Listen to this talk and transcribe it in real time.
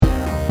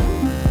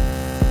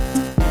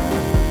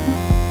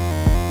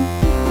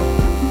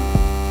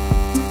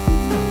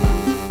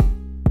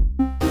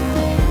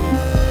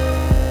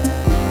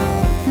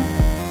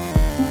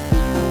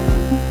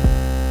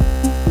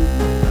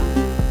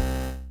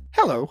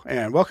Hello,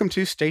 and welcome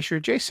to Stacia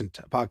Adjacent,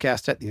 a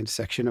podcast at the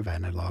intersection of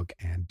analog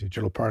and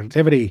digital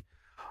productivity.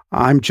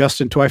 I'm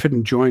Justin Twyford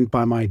and joined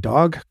by my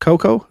dog,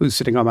 Coco, who's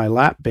sitting on my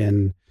lap,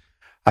 been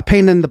a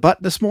pain in the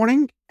butt this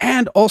morning,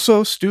 and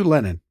also Stu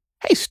Lennon.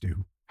 Hey,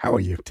 Stu, how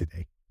are you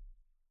today?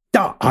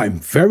 I'm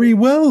very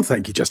well,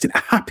 thank you, Justin.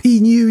 Happy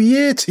New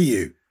Year to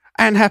you.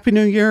 And Happy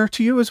New Year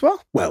to you as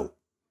well. Well,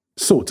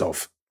 sort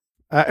of.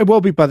 It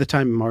will be by the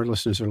time our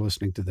listeners are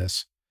listening to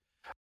this.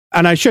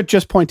 And I should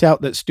just point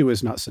out that Stu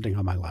is not sitting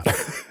on my lap.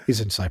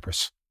 He's in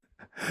Cyprus.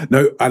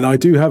 No, and I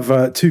do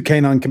have two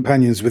canine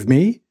companions with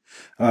me.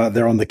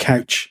 They're on the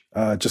couch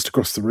just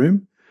across the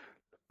room,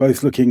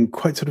 both looking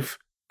quite sort of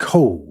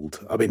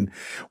cold. I mean,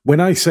 when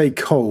I say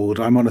cold,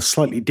 I'm on a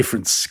slightly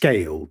different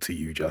scale to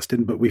you,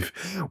 Justin, but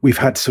we've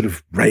had sort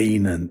of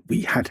rain and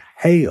we had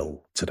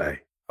hail today.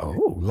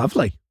 Oh,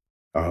 lovely.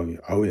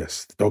 Oh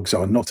yes. The dogs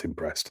are not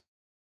impressed.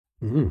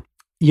 Mm.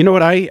 You know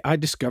what? I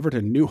discovered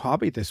a new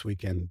hobby this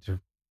weekend.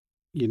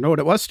 You know what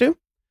it was, Stu?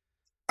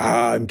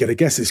 I'm going to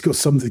guess it's got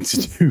something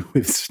to do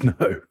with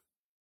snow.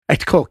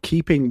 It's called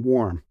keeping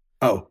warm.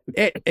 Oh.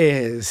 It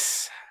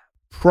is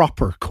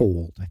proper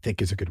cold, I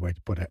think is a good way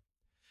to put it.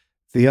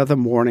 The other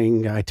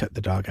morning I took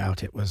the dog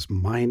out. It was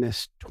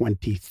minus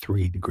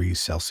 23 degrees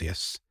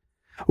Celsius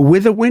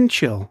with a wind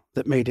chill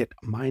that made it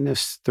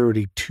minus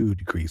 32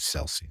 degrees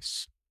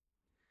Celsius.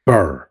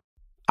 Brr.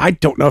 I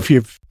don't know if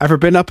you've ever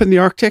been up in the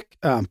Arctic,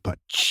 but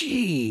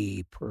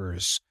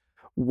jeepers,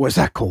 was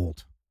that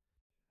cold.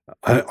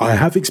 I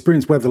have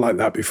experienced weather like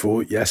that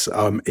before. Yes,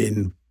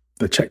 in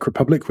the Czech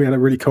Republic, we had a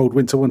really cold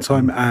winter one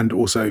time, and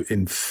also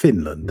in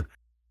Finland.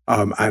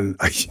 And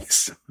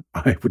yes,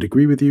 I would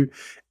agree with you.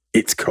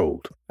 It's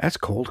cold. That's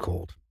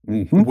cold.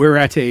 Mm-hmm. We're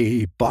at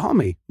a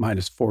balmy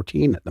minus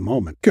 14 at the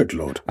moment. Good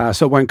Lord.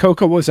 So when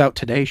Coco was out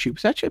today, she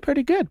was actually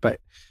pretty good. But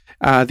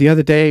the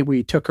other day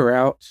we took her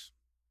out.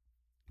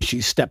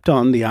 She stepped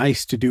on the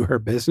ice to do her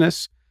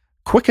business.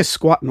 Quickest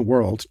squat in the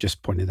world.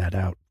 Just pointed that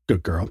out.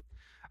 Good girl.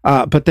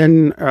 But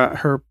then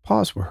her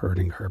paws were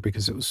hurting her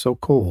because it was so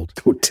cold.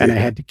 Oh, and I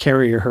had to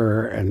carry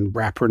her and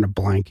wrap her in a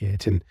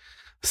blanket and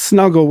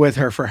snuggle with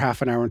her for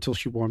half an hour until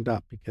she warmed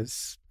up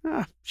because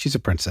she's a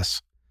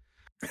princess.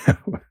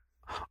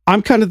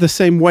 I'm kind of the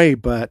same way,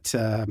 but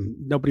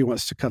nobody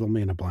wants to cuddle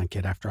me in a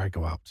blanket after I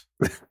go out.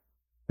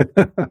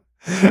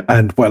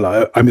 And,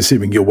 well, I'm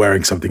assuming you're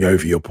wearing something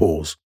over your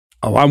paws.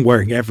 Oh, I'm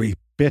wearing every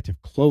bit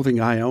of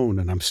clothing I own,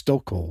 and I'm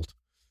still cold.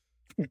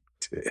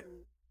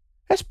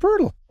 That's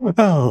brutal.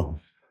 Oh,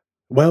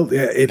 well,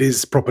 yeah, it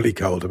is properly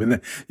cold. I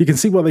mean, you can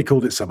see why they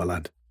called it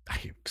Summerland.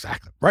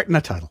 Exactly. Right in the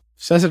title.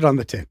 Says it on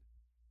the tin.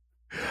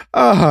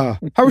 How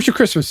was your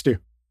Christmas, Stu?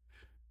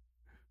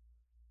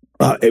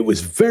 It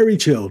was very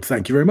chilled.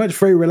 Thank you very much.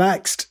 Very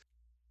relaxed.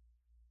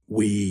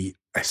 We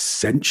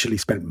essentially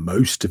spent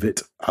most of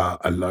it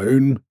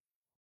alone.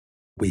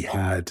 We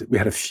had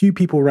a few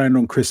people around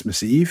on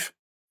Christmas Eve,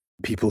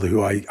 people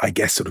who I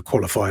guess sort of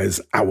qualify as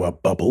our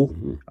bubble.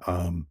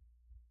 Mm-hmm.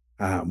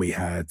 We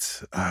had,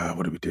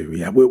 what did we do?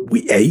 Yeah,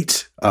 we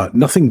ate,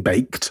 nothing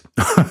baked,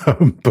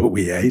 but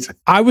we ate.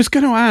 I was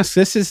going to ask,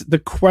 this is the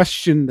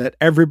question that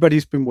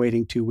everybody's been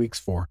waiting 2 weeks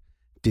for.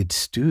 Did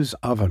Stu's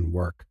oven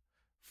work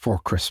for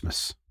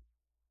Christmas?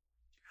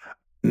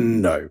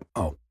 No.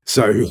 Oh.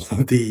 So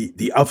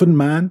the oven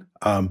man,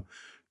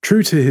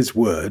 true to his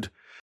word,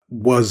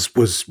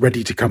 was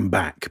ready to come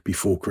back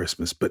before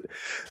Christmas, but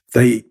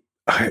they,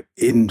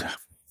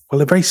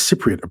 a very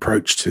Cypriot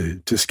approach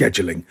to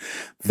scheduling,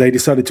 they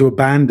decided to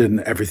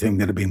abandon everything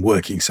that had been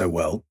working so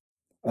well.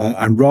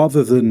 And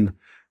rather than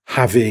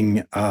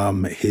having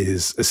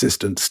his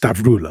assistant,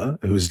 Stavrula,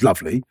 who was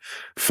lovely,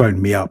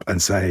 phone me up and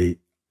say,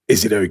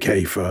 is it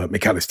okay for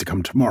Michalis to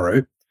come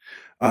tomorrow?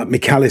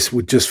 Michalis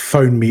would just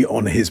phone me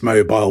on his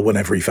mobile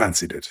whenever he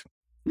fancied it.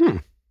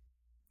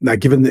 Now,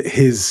 given that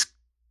his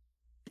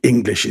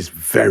English is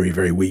very,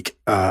 very weak,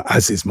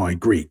 as is my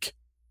Greek,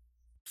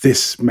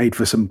 this made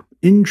for some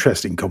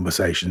interesting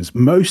conversations,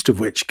 most of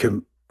which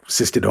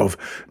consisted of,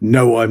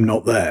 no, I'm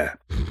not there.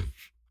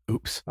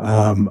 Oops.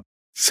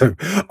 So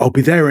I'll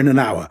be there in an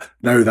hour.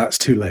 No, that's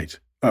too late.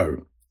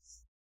 Oh.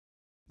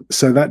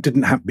 So that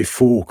didn't happen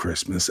before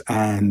Christmas.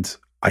 And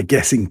I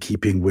guess in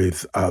keeping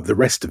with the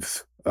rest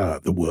of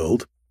the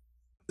world,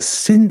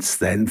 since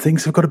then,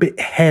 things have got a bit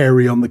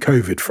hairy on the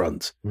COVID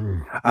front.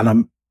 And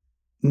I'm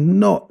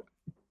not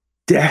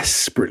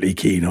desperately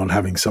keen on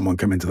having someone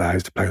come into the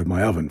house to play with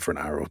my oven for an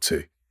hour or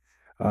two.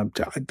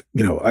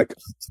 I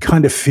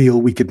kind of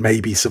feel we could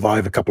maybe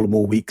survive a couple of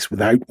more weeks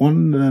without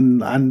one,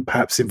 and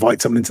perhaps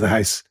invite someone into the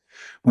house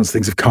once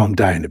things have calmed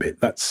down a bit.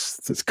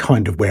 That's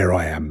kind of where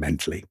I am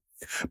mentally.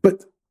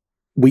 But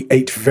we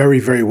ate very,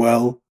 very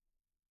well.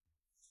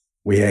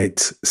 We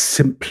ate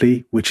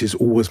simply, which is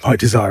always my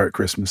desire at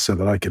Christmas, so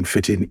that I can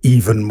fit in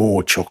even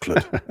more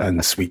chocolate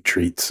and sweet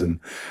treats and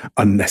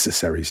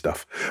unnecessary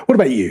stuff. What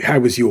about you? How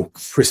was your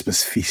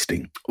Christmas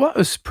feasting? Well, it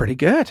was pretty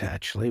good,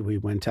 actually. We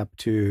went up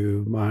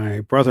to my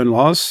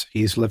brother-in-law's.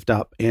 He's lived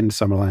up in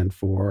Summerland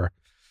for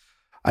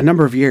a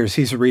number of years.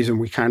 He's the reason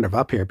we kind of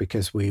up here,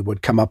 because we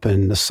would come up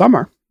in the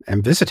summer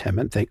and visit him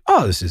and think,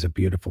 oh, this is a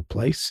beautiful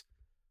place.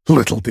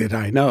 Little did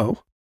I know.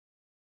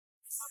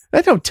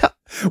 They don't tell.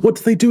 What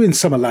do they do in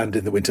Summerland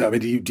in the winter? I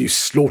mean, do you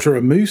slaughter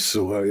a moose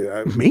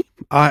or Me?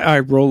 I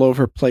roll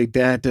over, play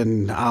dead,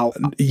 and I'll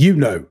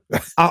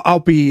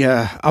be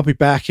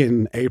back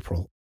in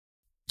April.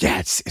 Yeah,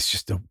 it's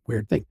just a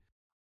weird thing.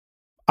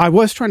 I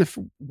was trying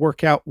to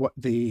work out what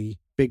the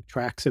big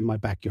tracks in my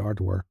backyard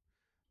were.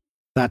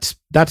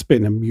 That's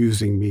been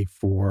amusing me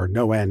for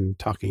no end,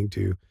 talking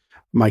to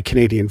my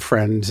Canadian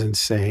friends and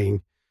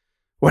saying,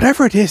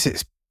 whatever it is,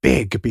 it's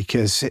big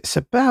because it's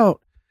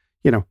about,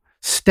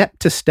 step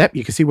to step.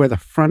 You can see where the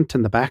front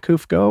and the back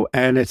hoof go,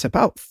 and it's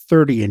about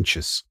 30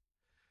 inches.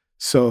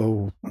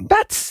 So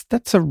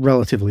that's a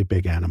relatively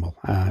big animal.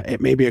 It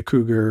may be a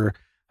cougar.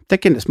 I'm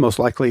thinking it's most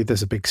likely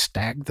there's a big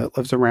stag that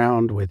lives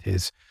around with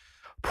his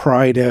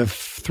pride of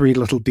 3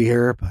 little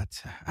deer,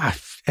 but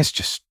it's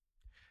just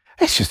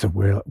a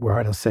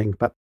weird thing.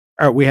 But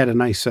we had a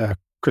nice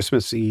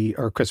Christmas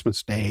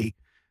Day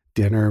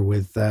dinner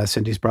with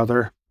Cindy's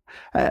brother.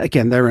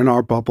 Again, they're in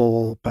our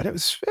bubble, but it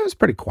was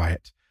pretty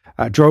quiet.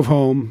 Drove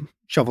home,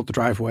 shoveled the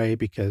driveway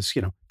because,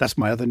 that's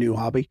my other new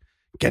hobby,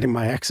 getting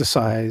my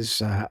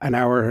exercise, an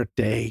hour a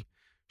day,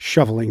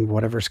 shoveling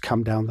whatever's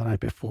come down the night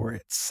before.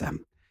 It's,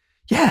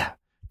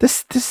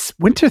 this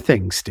winter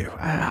thing, Stu.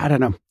 I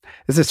don't know.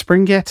 Is it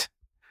spring yet?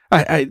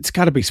 It's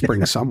got to be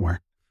spring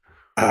somewhere.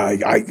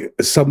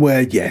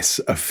 Somewhere,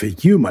 yes. For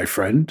you, my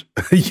friend,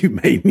 you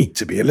may need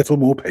to be a little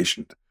more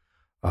patient.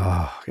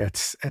 Oh,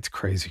 it's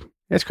crazy.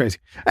 It's crazy.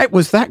 It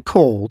was that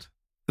cold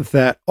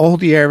that all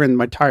the air in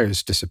my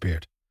tires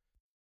disappeared.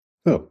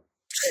 Oh,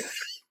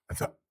 I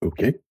thought,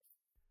 okay.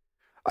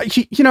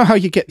 You know how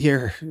you get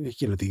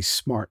these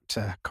smart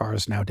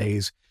cars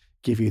nowadays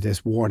give you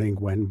this warning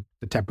when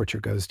the temperature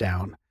goes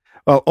down.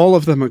 Well, all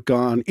of them have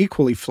gone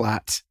equally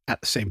flat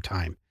at the same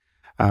time,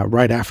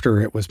 right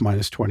after it was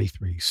minus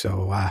 23.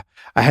 So I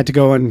had to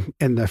go in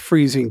the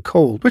freezing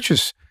cold, which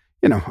is,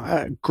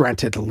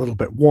 granted a little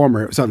bit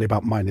warmer. It was only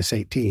about minus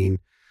 18.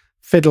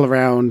 Fiddle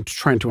around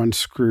trying to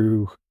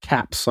unscrew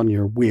caps on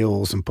your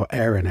wheels and put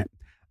air in it.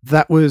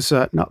 That was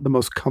not the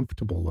most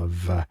comfortable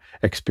of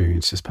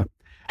experiences. But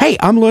hey,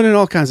 I'm learning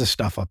all kinds of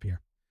stuff up here.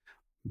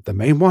 The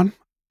main one,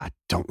 I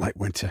don't like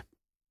winter.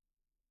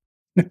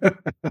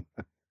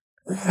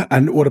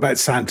 And what about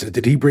Santa?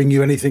 Did he bring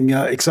you anything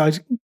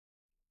exciting?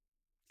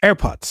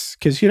 AirPods,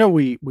 because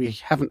we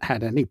haven't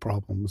had any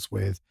problems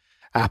with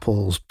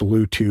Apple's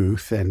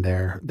Bluetooth and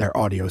their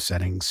audio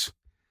settings.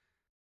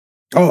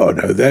 Oh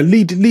no, they're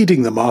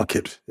leading the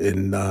market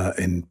in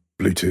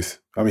Bluetooth.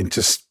 I mean,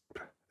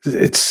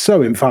 it's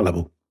so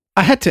infallible.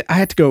 I had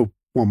to go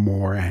one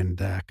more and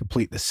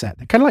complete the set.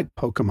 They're kind of like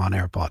Pokemon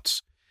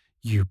AirPods.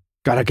 You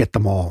got to get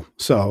them all.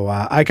 So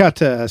I got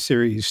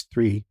Series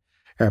 3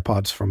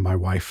 AirPods from my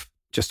wife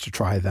just to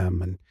try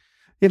them. And,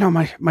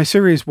 my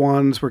Series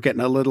 1s were getting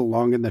a little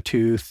long in the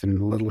tooth and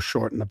a little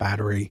short in the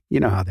battery. You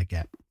know how they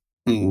get.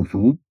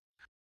 Mm-hmm.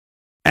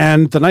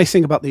 And the nice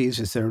thing about these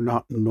is they're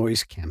not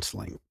noise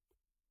canceling,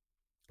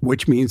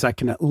 which means I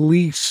can at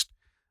least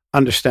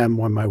understand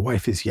when my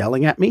wife is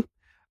yelling at me,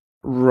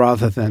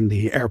 rather than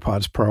the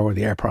AirPods Pro or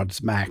the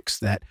AirPods Max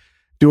that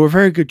do a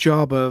very good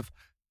job of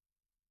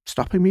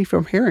stopping me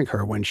from hearing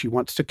her when she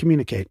wants to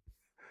communicate.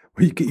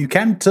 Well, you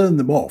can turn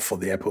them off on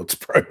the AirPods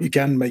Pro. You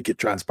can make it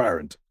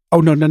transparent. Oh,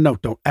 no.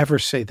 Don't ever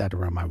say that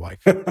around my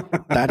wife.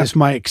 That is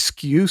my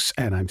excuse,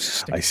 and I'm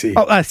sticking. I see.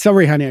 Oh,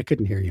 sorry, honey, I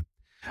couldn't hear you.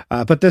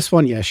 But this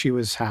one, yeah, she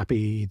was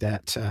happy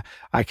that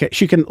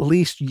she can at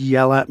least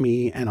yell at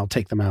me, and I'll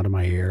take them out of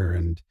my ear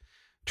and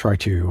try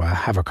to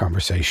have a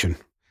conversation.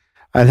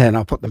 And then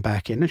I'll put them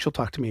back in, and she'll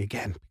talk to me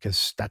again,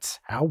 because that's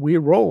how we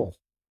roll.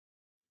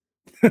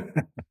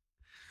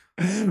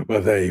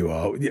 Well, there you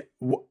are.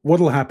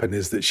 What'll happen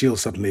is that she'll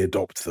suddenly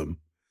adopt them,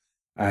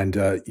 and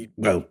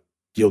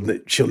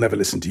she'll never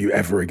listen to you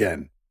ever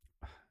again.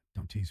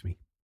 Don't tease me.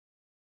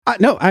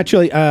 No,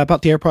 actually,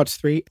 about the AirPods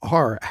 3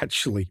 are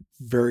actually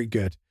very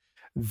good.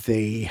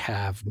 They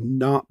have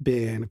not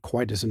been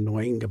quite as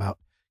annoying about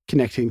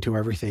connecting to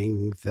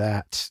everything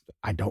that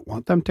I don't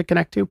want them to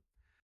connect to.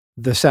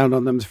 The sound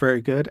on them is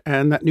very good.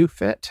 And that new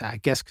fit, I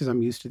guess because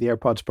I'm used to the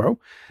AirPods Pro,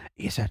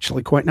 is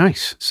actually quite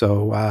nice.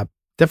 So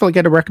definitely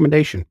get a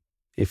recommendation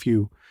if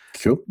you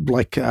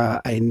like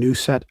a new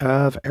set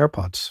of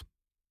AirPods.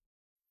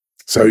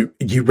 So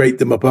you rate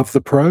them above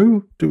the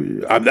Pro?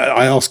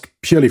 I ask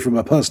purely from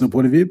a personal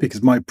point of view,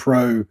 because my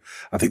Pro,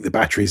 I think the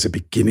batteries are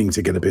beginning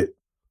to get a bit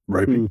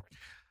ropey.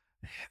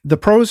 The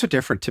Pros are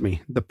different to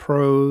me. The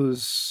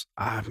Pros,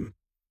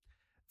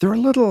 they're a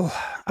little,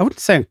 I wouldn't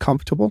say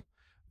uncomfortable,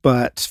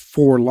 but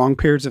for long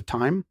periods of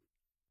time,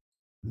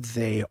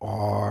 they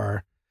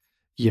are,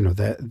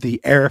 the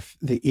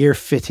ear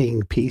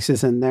fitting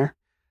pieces in there,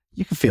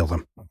 you can feel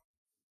them.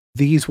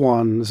 These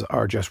ones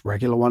are just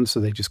regular ones, so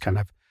they just kind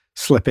of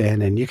slip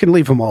in and you can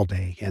leave them all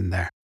day in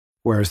there.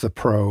 Whereas the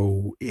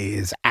Pro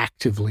is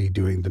actively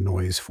doing the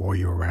noise for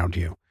you around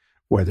you,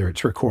 whether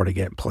it's recording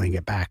it and playing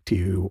it back to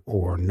you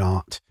or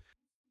not.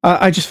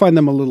 I just find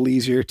them a little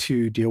easier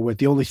to deal with.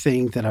 The only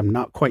thing that I'm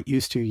not quite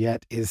used to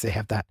yet is they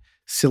have that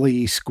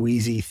silly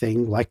squeezy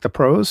thing like the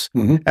Pros.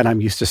 Mm-hmm. And I'm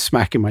used to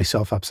smacking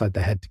myself upside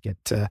the head to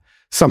get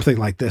something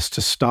like this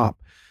to stop.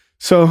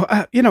 So,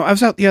 I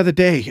was out the other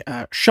day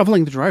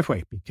shoveling the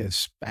driveway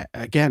because,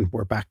 again,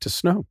 we're back to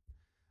snow.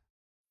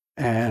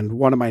 And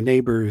one of my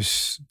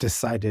neighbors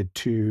decided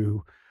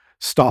to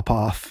stop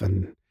off.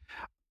 And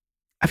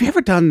have you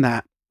ever done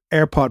that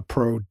AirPod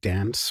Pro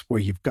dance where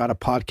you've got a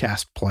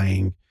podcast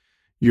playing,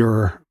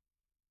 you're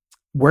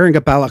wearing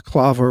a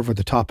balaclava over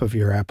the top of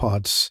your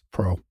AirPods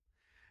Pro,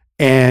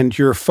 and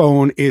your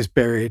phone is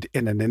buried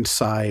in an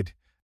inside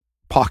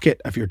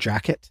pocket of your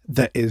jacket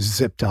that is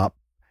zipped up,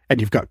 and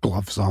you've got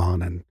gloves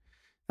on and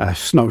a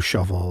snow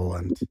shovel.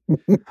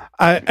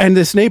 And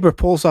this neighbor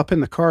pulls up in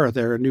the car.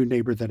 They're a new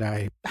neighbor that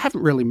I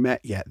haven't really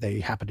met yet.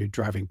 They happened to be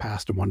driving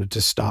past and wanted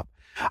to stop.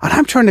 And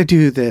I'm trying to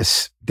do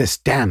this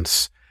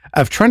dance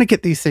of trying to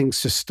get these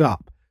things to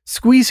stop,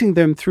 squeezing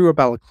them through a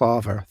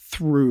balaclava,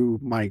 through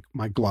my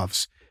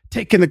gloves,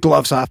 taking the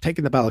gloves off,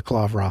 taking the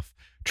balaclava off,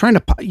 trying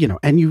to,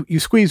 and you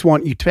squeeze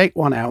one, you take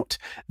one out,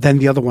 then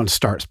the other one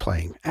starts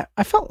playing.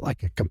 I felt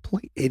like a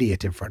complete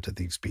idiot in front of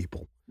these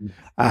people.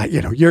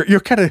 You're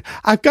kind of,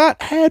 I've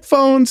got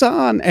headphones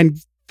on, and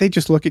they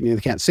just look at you.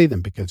 They can't see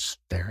them because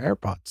they're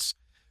AirPods.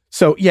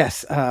 So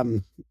yes,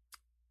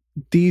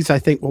 these I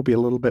think will be a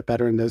little bit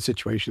better in those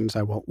situations.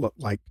 I won't look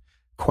like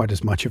quite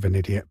as much of an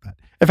idiot, but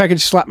if I could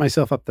just slap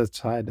myself up the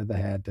side of the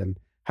head and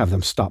have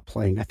them stop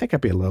playing, I think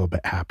I'd be a little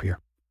bit happier.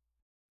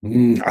 I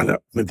know.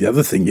 But the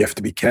other thing you have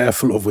to be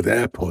careful of with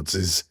AirPods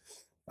is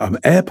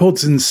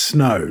AirPods in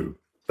snow.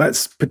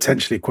 That's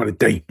potentially quite a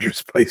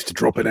dangerous place to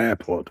drop an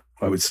AirPod,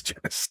 I would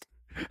suggest.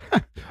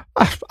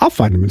 I'll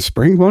find them in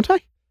spring, won't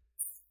I?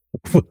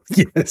 Well,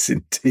 yes,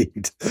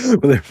 indeed.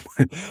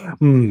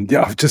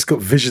 I've just got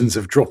visions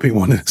of dropping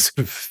one in a sort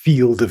of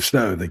field of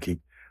snow,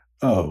 thinking,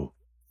 oh,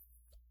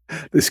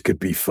 this could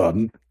be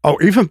fun. Oh,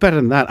 even better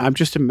than that, I'm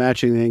just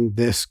imagining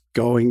this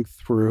going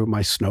through my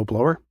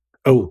snowblower.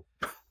 Oh.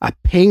 A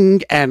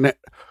ping, and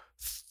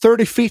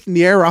 30 feet in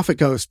the air, off it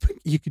goes.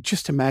 You could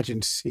just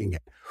imagine seeing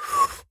it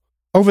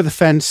over the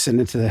fence and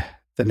into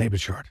the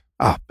neighbor's yard.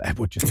 Oh, it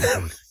would just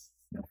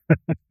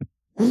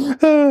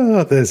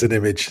there's an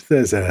image.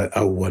 There's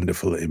a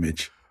wonderful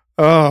image.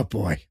 Oh,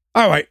 boy.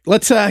 All right,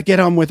 let's get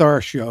on with our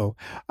show.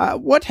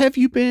 What have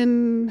you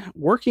been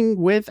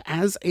working with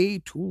as a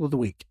tool of the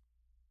week?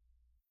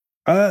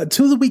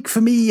 Tool of the week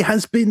for me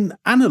has been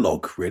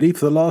analog, really,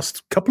 for the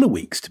last couple of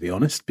weeks, to be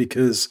honest,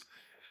 because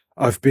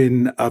I've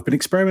been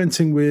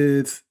experimenting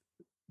with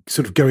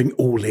sort of going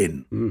all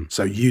in.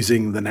 So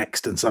using the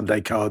Next and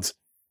Sunday cards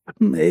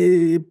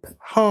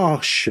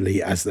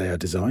partially as they are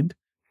designed,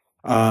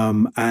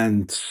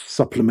 and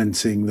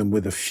supplementing them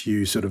with a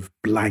few sort of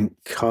blank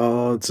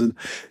cards, and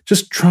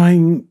just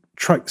try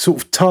sort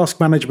of task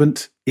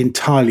management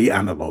entirely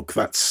analog.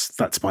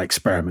 That's my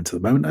experiment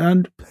at the moment,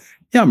 and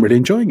yeah, I'm really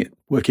enjoying it.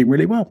 Working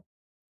really well.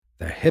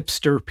 The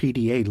hipster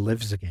PDA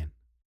lives again.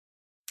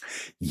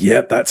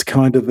 Yeah, that's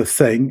kind of the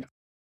thing.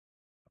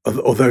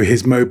 Although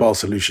his mobile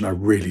solution I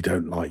really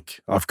don't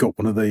like. I've got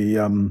one of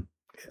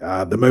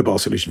the mobile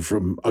solution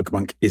from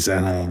Ugmonk is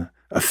a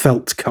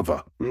felt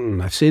cover.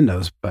 I've seen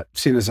those, but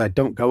seeing as I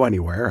don't go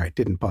anywhere, I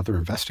didn't bother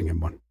investing in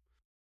one.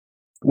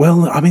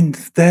 Well, I mean,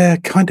 they're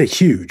kind of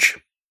huge.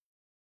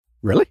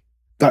 Really?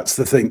 That's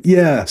the thing.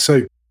 Yeah,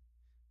 so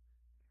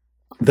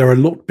they're a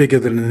lot bigger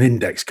than an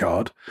index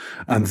card,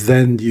 and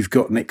then you've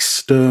got an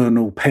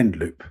external pen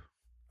loop.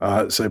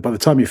 So by the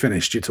time you're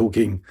finished, you're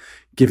talking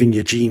giving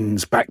your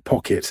jeans back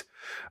pocket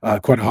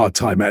quite a hard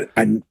time.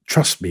 And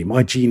trust me,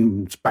 my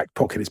jeans back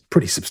pocket is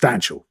pretty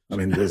substantial. I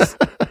mean, there's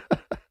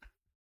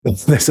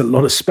a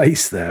lot of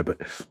space there,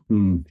 but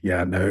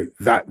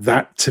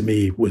that to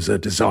me was a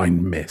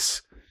design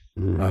miss.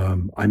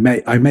 I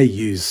may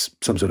use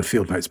some sort of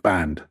Field Notes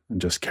band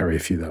and just carry a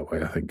few that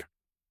way, I think.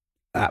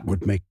 That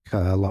would make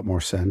a lot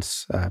more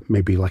sense.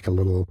 Maybe like a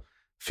little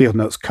Field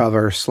Notes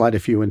cover, slide a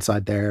few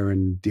inside there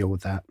and deal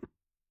with that.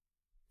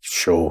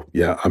 Sure.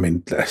 Yeah. I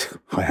mean,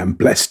 I am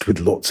blessed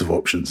with lots of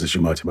options, as you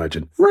might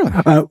imagine. Really?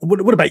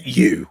 What about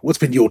you? What's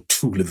been your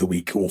tool of the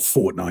week or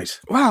fortnight?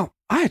 Well,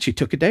 I actually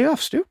took a day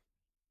off, Stu.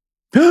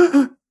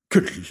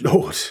 Good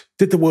Lord.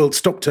 Did the world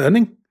stop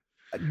turning?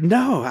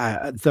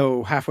 No,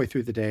 though halfway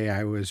through the day,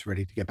 I was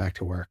ready to get back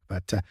to work.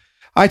 But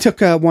I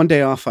took one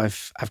day off.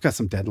 I've got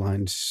some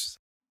deadlines.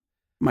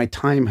 My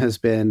time has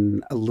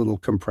been a little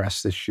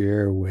compressed this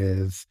year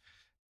with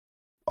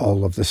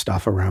all of the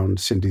stuff around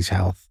Cindy's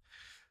health.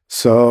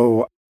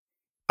 So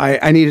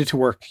I needed to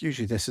work.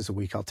 Usually this is a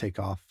week I'll take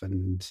off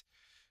and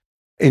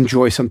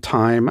enjoy some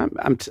time.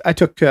 I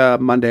took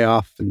Monday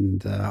off,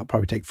 and I'll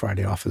probably take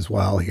Friday off as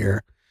well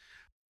here.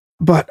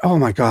 But oh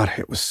my God,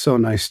 it was so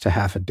nice to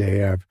have a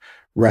day of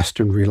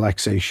rest and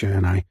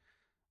relaxation.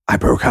 I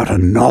broke out a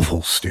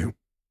novel, Stu.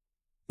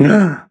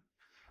 Yeah.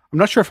 I'm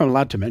not sure if I'm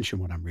allowed to mention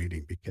what I'm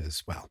reading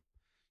because, well,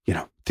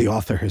 the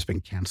author has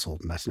been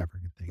canceled, and that's never a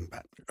good thing.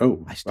 But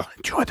I still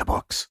enjoy the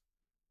books.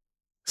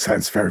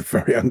 Sounds very,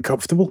 very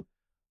uncomfortable.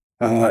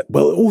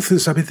 Well,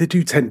 authors, I mean, they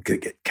do tend to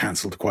get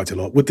cancelled quite a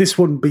lot. Would this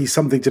one be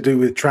something to do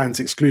with trans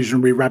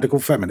exclusionary radical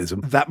feminism?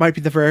 That might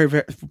be the very,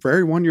 very,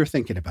 very one you're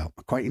thinking about.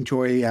 I quite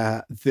enjoy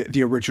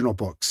the original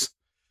books.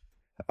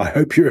 I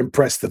hope you're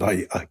impressed that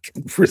I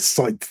can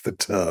recite the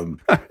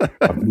term. I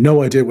have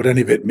no idea what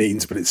any of it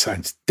means, but it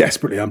sounds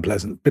desperately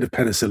unpleasant. A bit of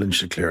penicillin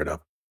should clear it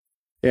up.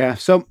 Yeah.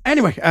 So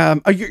anyway,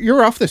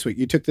 you're off this week.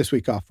 You took this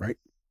week off, right?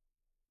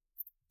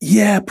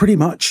 Yeah, pretty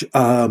much.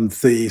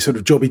 The sort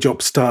of jobby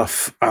job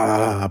stuff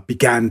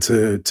began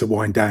to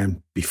wind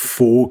down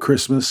before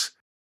Christmas,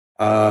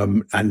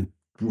 and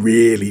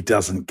really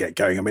doesn't get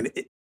going. I mean,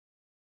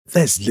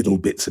 there's little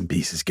bits and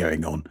pieces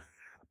going on,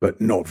 but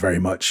not very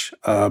much.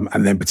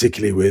 And then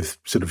particularly with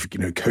sort of,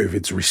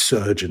 COVID's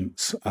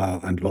resurgence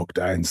and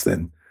lockdowns,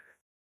 then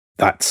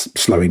that's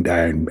slowing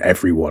down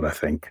everyone, I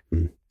think.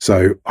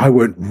 So I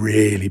won't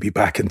really be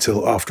back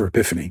until after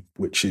Epiphany,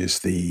 which is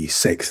the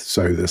 6th.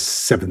 So the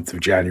 7th of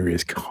January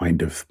is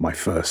kind of my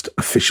first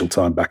official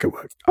time back at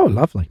work. Oh,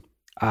 lovely.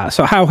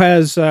 So how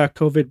has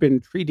COVID been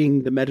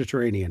treating the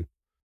Mediterranean?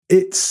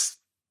 It's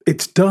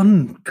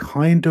done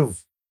kind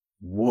of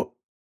what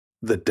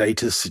the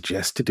data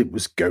suggested it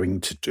was going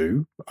to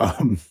do.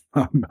 I'm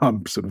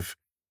sort of,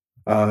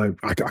 I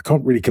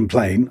can't really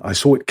complain. I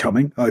saw it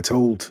coming. I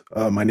told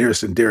my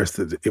nearest and dearest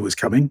that it was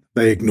coming.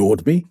 They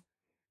ignored me.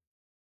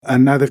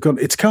 And now they've gone,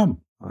 it's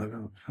come. I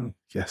go, oh,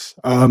 yes.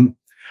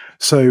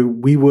 So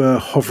we were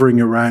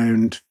hovering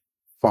around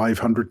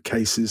 500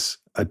 cases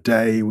a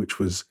day, which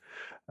was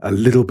a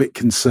little bit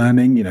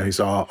concerning.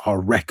 So our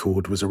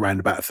record was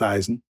around about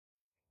 1,000.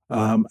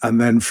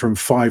 And then from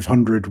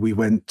 500, we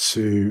went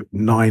to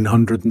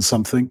 900 and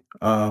something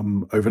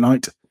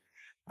overnight.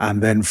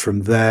 And then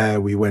from there,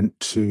 we went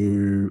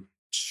to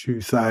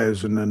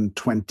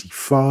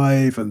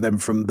 2,025. And then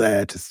from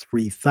there to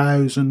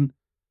 3,000.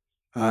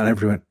 And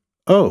everyone went,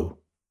 oh.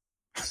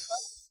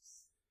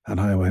 And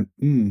I went,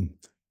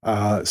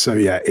 So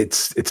yeah,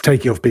 it's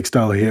taking off big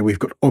style here. We've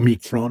got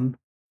Omicron.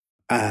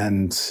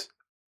 And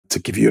to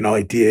give you an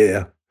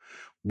idea,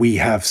 we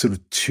have sort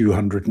of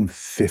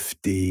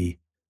 250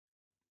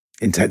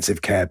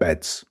 intensive care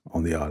beds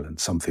on the island,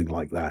 something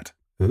like that.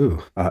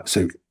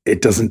 So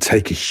it doesn't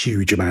take a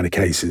huge amount of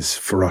cases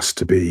for us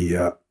to be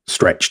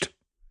stretched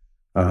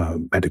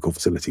medical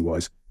facility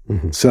wise.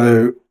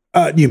 So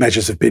new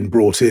measures have been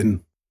brought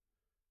in.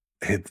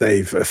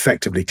 They've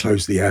effectively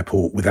closed the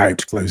airport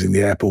without closing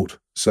the airport.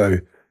 So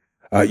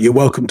you're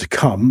welcome to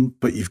come,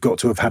 but you've got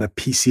to have had a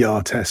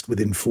PCR test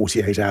within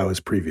 48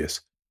 hours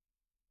previous.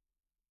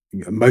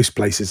 Most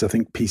places, I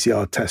think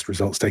PCR test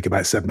results take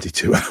about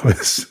 72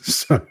 hours.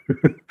 So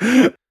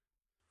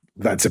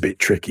that's a bit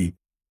tricky.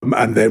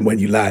 And then when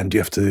you land, you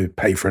have to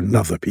pay for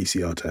another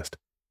PCR test.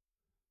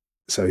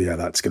 So yeah,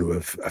 that's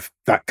going to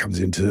that comes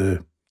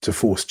into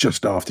force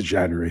just after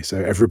January.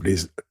 So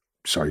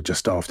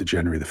just after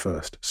January the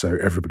 1st. So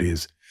everybody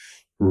is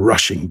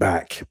rushing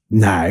back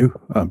now,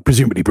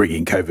 presumably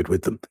bringing COVID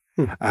with them.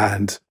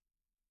 And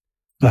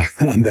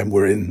then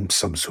we're in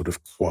some sort of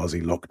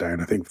quasi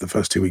lockdown, I think, for the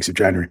first 2 weeks of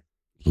January.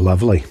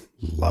 Lovely.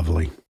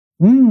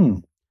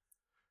 How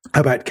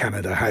about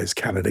Canada? How's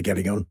Canada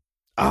getting on?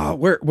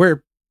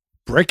 We're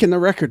breaking the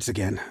records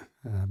again.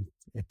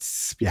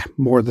 It's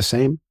more of the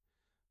same.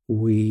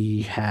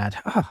 We had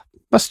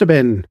must have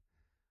been,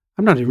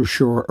 I'm not even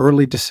sure,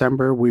 early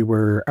December. We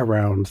were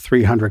around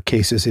 300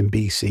 cases in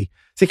BC.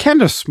 See,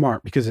 Canada's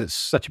smart because it's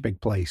such a big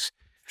place.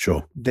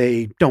 Sure.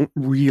 They don't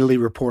really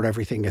report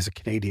everything as a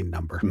Canadian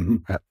number,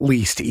 at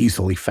least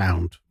easily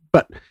found.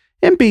 But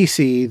in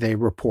BC, they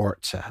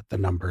report the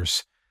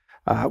numbers.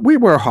 We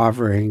were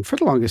hovering for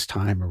the longest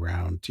time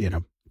around,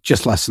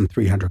 just less than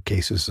 300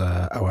 cases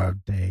a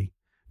day,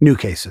 new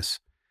cases.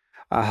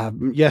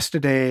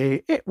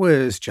 Yesterday, it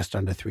was just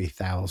under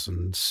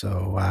 3,000.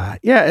 So,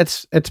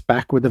 it's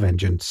back with a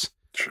vengeance.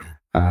 Sure.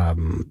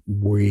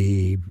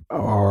 We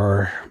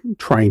are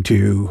trying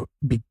to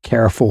be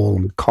careful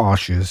and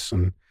cautious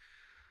and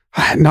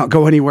not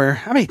go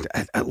anywhere. I mean,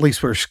 at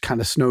least we're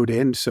kind of snowed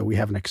in, so we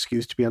have an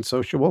excuse to be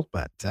unsociable.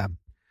 But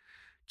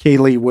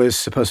Kaylee was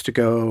supposed to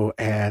go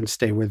and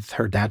stay with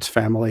her dad's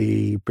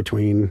family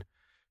between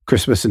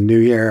Christmas and New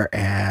Year,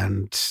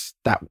 and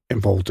that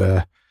involved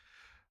a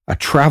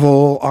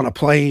travel on a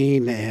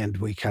plane. And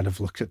we kind of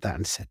looked at that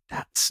and said,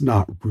 that's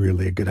not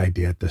really a good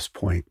idea at this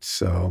point.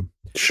 So,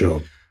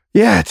 sure.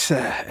 Yeah, it's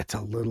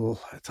a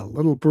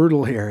little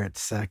brutal here.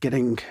 It's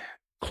getting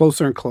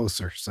closer and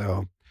closer.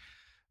 So,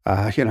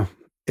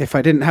 if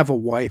I didn't have a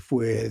wife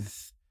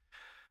with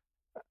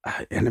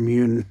an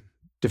immune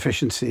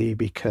deficiency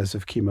because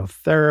of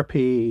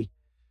chemotherapy,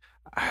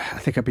 I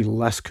think I'd be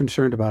less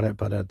concerned about it.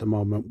 But at the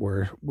moment,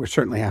 we're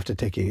certainly have to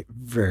take it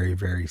very,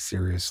 very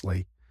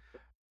seriously.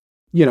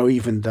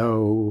 Even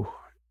though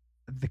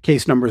the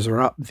case numbers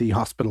are up, the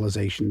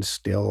hospitalizations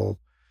still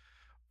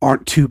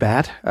aren't too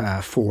bad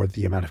for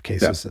the amount of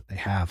cases that they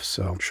have.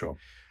 So sure.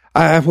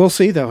 We'll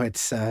see, though.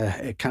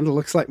 It kind of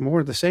looks like more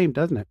of the same,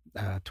 doesn't it?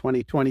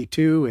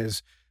 2022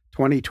 is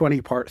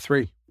 2020 part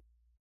 3.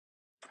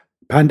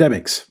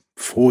 Pandemics,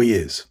 4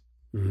 years.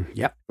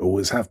 Yep.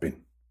 Always have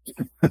been.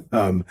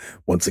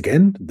 Once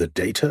again, the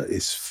data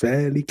is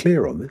fairly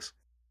clear on this.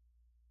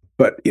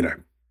 But,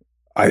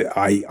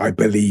 I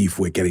believe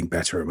we're getting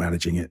better at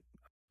managing it.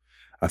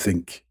 I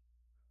think,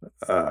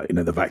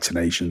 the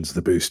vaccinations,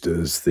 the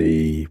boosters,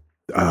 the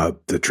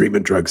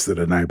treatment drugs that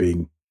are now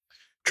being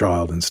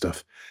trialed and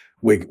stuff,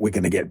 we're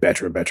going to get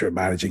better and better at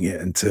managing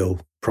it until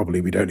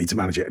probably we don't need to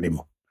manage it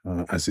anymore,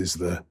 as is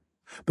the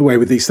way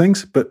with these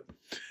things. But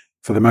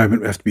for the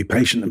moment, we have to be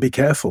patient and be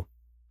careful.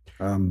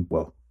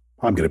 Well,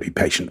 I'm going to be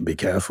patient and be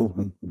careful,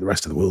 and the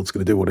rest of the world's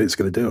going to do what it's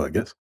going to do, I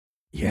guess.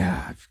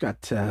 Yeah, I've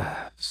got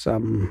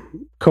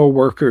some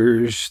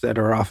coworkers that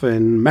are off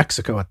in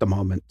Mexico at the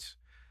moment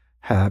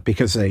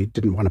because they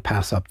didn't want to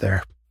pass up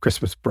their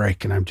Christmas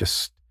break. And I'm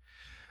just,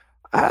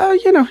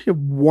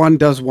 one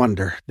does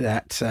wonder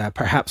that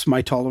perhaps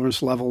my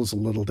tolerance level is a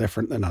little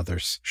different than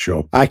others.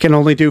 Sure. I can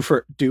only do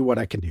what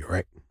I can do,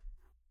 right?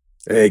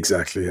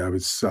 Exactly.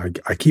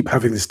 I keep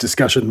having this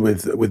discussion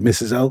with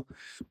Mrs. L.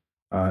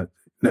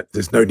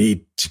 There's no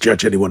need to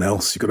judge anyone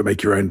else. You've got to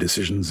make your own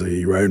decisions or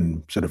your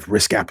own sort of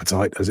risk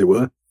appetite, as it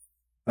were.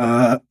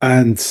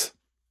 And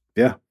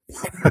yeah,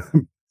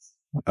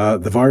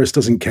 the virus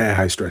doesn't care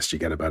how stressed you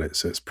get about it.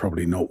 So it's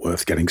probably not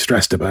worth getting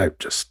stressed about.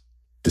 Just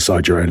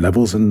decide your own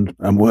levels and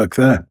work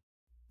there.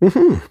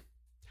 Mm-hmm.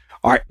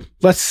 All right,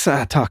 let's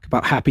talk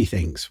about happy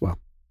things. Well,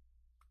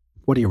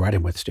 what are you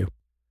writing with, Stu?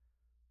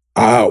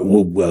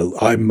 Well,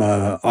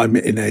 I'm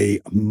in a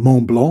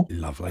Mont Blanc.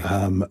 Lovely.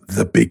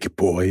 The big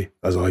boy,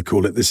 as I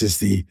call it. This is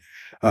the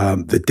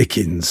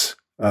Dickens,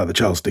 the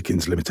Charles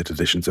Dickens limited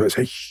edition. So it's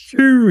a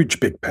huge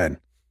big pen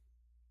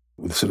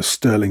with a sort of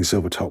sterling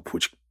silver top,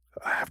 which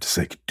I have to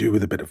say could do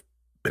with a bit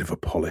of a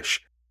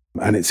polish.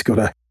 And it's got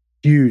a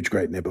huge,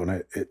 great nib on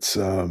it. It's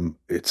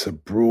a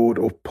broad,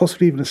 or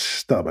possibly even a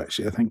stub,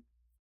 actually, I think.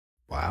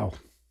 Wow.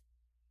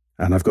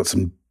 And I've got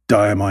some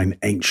Diamine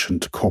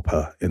Ancient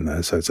Copper in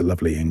there, so it's a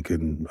lovely ink,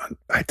 and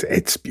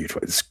it's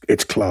beautiful.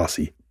 It's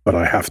classy, but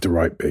I have to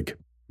write big.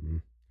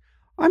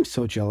 I'm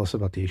so jealous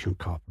about the Ancient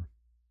Copper.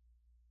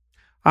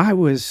 I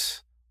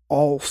was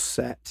all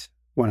set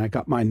when I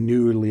got my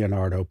new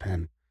Leonardo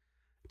pen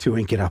to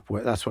ink it up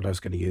with. That's what I was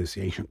going to use,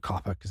 the Ancient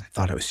Copper, because I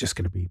thought it was just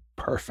going to be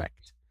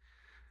perfect.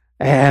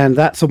 And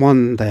that's the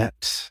one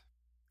that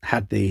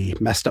had the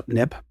messed up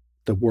nib,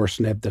 the worst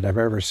nib that I've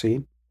ever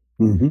seen.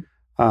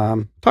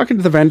 Mm-hmm. Talking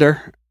to the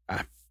vendor,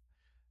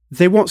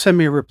 they won't send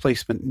me a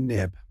replacement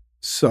nib,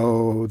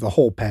 so the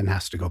whole pen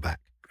has to go back.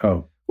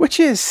 Oh.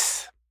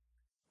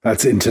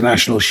 That's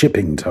international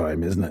shipping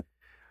time, isn't it?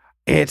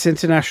 It's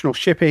international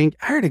shipping.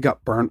 I already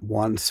got burnt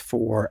once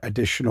for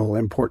additional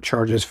import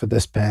charges for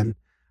this pen.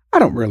 I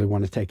don't really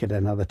want to take it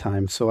another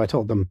time, so I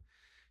told them,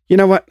 you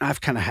know what?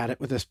 I've kind of had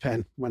it with this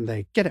pen. When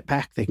they get it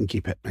back, they can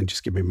keep it and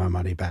just give me my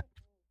money back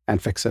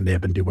and fix a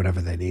nib and do whatever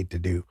they need to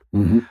do.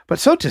 Mm-hmm. But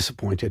so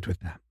disappointed with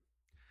that.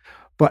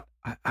 But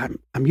I'm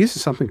using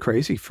something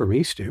crazy for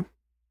me, Stu.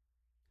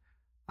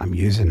 I'm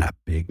using a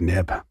big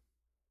nib.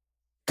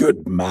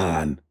 Good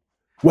man.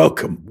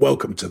 Welcome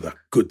to the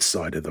good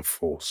side of the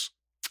force.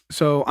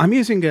 So I'm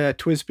using a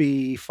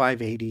TWSBI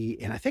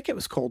 580, and I think it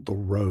was called the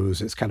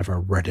Rose. It's kind of a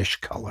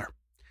reddish color.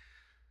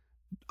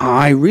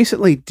 I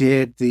recently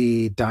did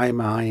the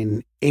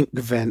Diamine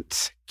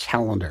Inkvent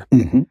calendar.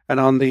 Mm-hmm. And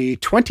on the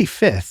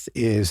 25th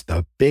is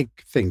the big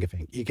thing of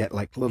ink. You get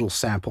like little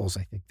samples.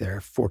 I think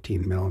they're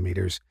 14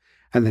 millimeters.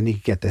 And then you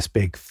get this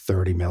big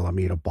 30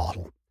 millimeter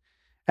bottle.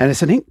 And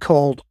it's an ink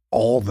called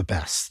All the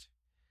Best.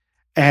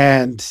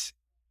 And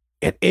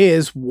it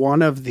is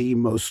one of the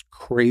most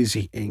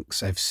crazy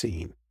inks I've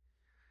seen.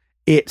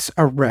 It's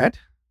a red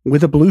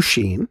with a blue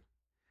sheen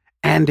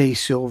and a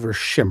silver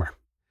shimmer.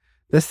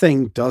 This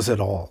thing does it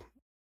all.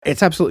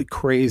 It's absolutely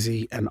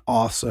crazy and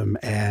awesome.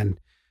 And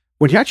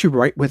when you actually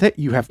write with it,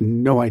 you have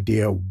no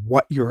idea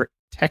what your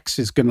text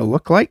is going to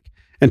look like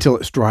until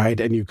it's dried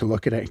and you can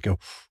look at it and go,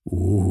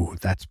 ooh,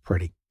 that's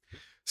pretty.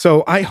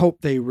 So I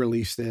hope they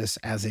release this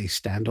as a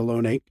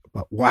standalone ink,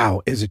 but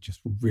wow, is it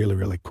just really,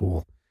 really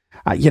cool.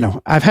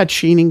 I've had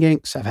sheening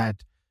inks, I've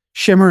had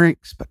shimmer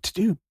inks, but to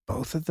do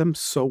both of them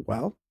so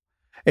well,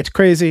 it's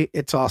crazy.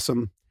 It's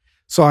awesome.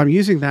 So I'm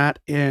using that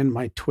in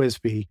my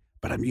TWSBI,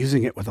 but I'm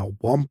using it with a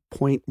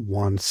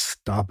 1.1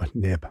 stub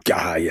nib.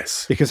 Ah,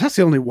 yes. Because that's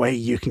the only way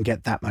you can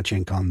get that much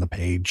ink on the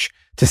page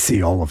to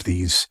see all of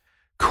these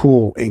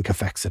cool ink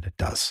effects that it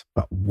does.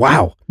 But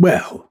wow.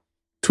 Well,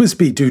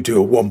 TWSBI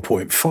do a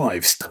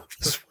 1.5 stub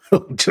as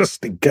well,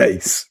 just in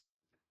case.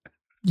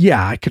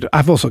 Yeah,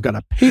 I've also got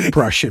a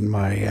paintbrush in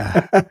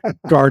my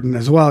garden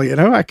as well.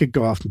 I could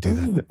go off and do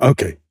that.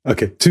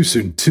 Okay. Too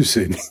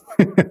soon.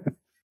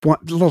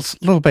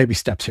 Little baby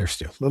steps here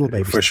still. Little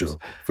baby steps.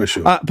 For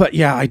sure. But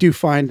yeah, I do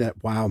find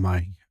that, wow,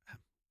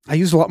 I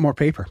use a lot more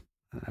paper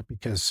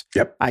because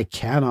I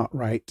cannot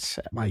write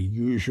my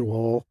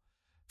usual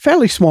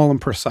fairly small and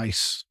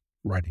precise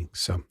writing.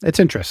 So it's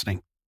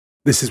interesting.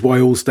 This is why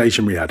all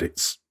stationery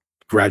addicts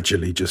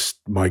gradually just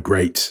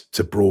migrate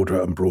to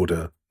broader and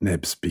broader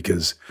nibs,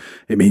 because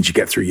it means you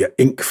get through your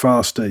ink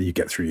faster, you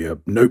get through your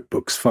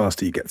notebooks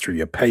faster, you get through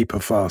your paper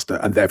faster,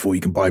 and therefore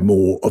you can buy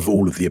more of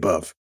all of the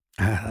above.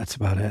 That's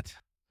about it.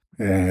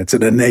 Yeah, it's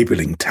an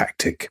enabling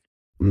tactic.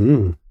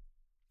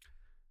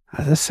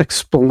 This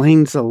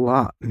explains a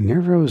lot.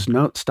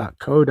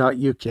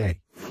 nervosnotes.co.uk.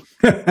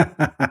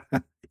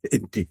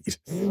 Indeed.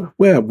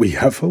 Where we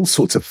have all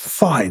sorts of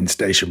fine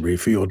stationery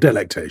for your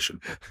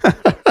delectation.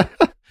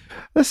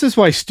 This is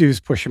why Stu's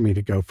pushing me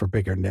to go for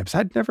bigger nibs.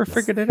 I'd never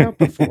figured it out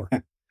before.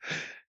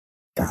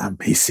 Damn,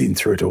 he's seen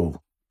through it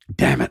all.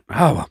 Damn it.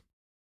 Oh, well.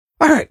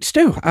 All right,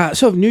 Stu.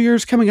 So New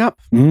Year's coming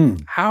up.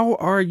 How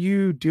are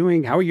you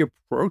doing? How are you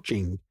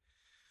approaching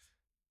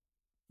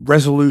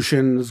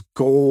resolutions,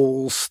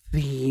 goals,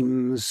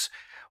 themes?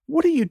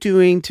 What are you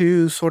doing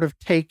to sort of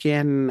take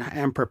in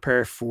and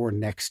prepare for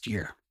next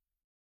year?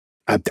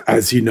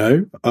 As you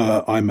know,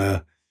 I'm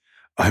a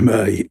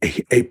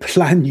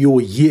plan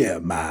your year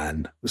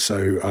man.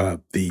 So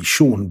the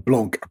Sean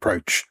Blanc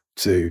approach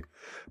to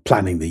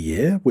planning the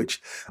year,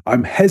 which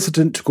I'm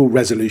hesitant to call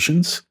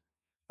resolutions.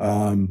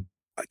 I'm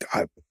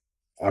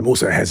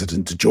also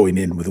hesitant to join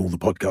in with all the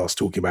podcasts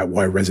talking about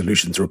why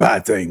resolutions are a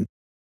bad thing.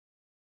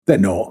 They're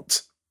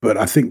not, but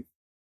I think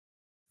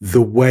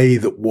the way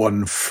that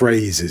one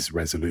phrases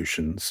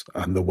resolutions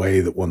and the way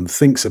that one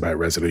thinks about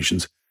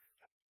resolutions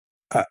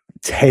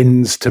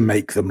tends to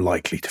make them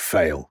likely to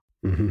fail.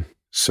 Mm-hmm.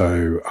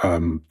 So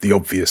the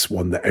obvious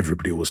one that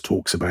everybody always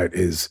talks about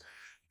is,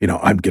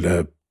 I'm going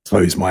to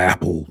close my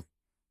Apple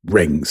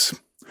rings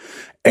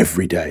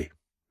every day.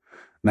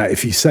 Now,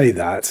 if you say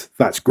that,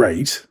 that's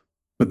great.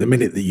 But the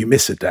minute that you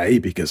miss a day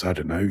because, I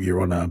don't know,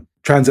 you're on a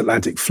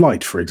transatlantic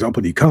flight, for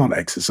example, you can't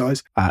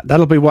exercise.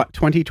 That'll be what,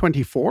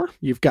 2024?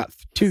 You've got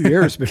 2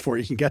 years before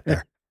you can get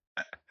there.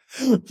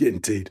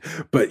 Indeed.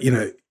 But,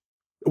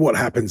 what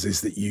happens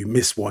is that you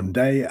miss one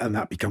day and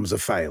that becomes a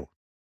fail,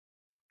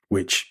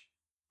 which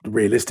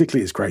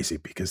realistically is crazy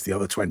because the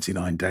other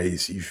 29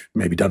 days you've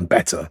maybe done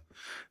better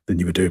than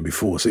you were doing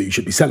before. So you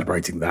should be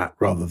celebrating that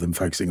rather than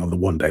focusing on the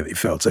one day that you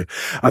failed. So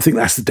I think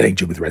that's the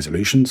danger with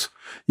resolutions.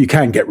 You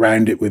can get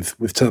around it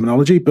with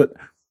terminology, but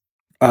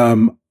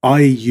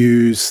I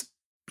use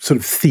sort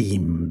of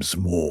themes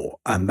more.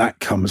 And that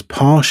comes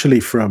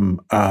partially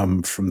from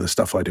the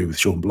stuff I do with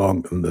Sean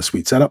Blanc and the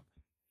Sweet Setup.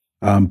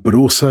 But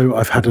also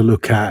I've had a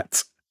look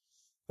at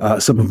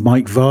some of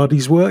Mike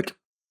Vardy's work.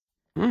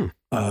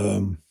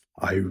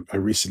 I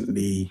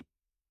recently,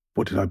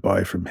 what did I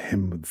buy from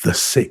him? The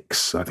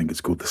Six, I think it's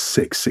called The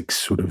Six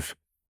sort of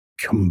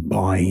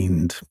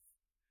combined,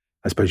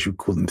 I suppose you would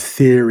call them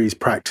theories,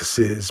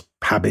 practices,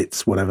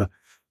 habits, whatever.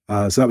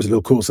 So that was a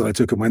little course that I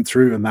took and went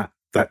through, and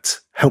that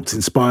helped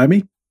inspire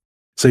me.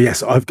 So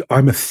yes,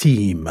 I'm a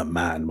theme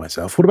man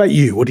myself. What about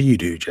you? What do you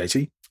do,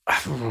 JT?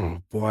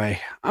 Oh boy,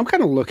 I'm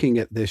kind of looking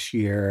at this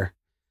year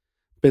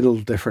a little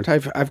different.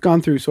 I've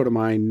gone through sort of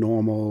my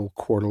normal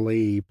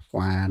quarterly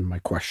plan, my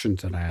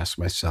questions that I ask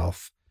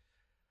myself,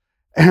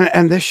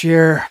 and this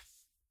year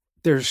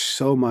there's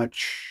so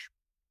much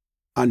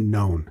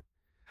unknown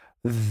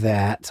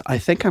that I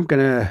think I'm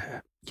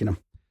gonna,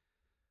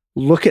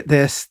 look at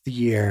this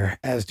year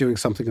as doing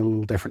something a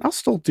little different. I'll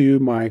still do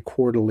my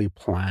quarterly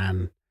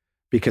plan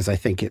because I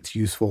think it's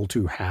useful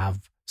to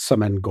have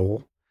some end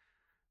goal.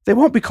 They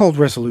won't be called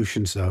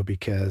resolutions, though,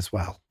 because,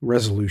 well,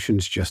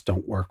 resolutions just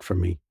don't work for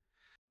me.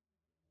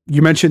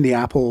 You mentioned the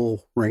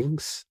Apple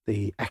rings,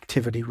 the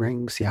activity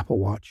rings, the Apple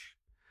Watch.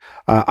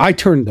 I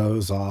turned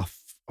those off,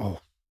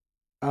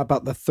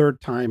 about the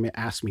third time it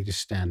asked me to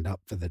stand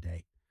up for the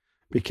day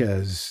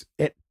because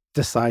it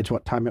decides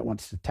what time it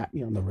wants to tap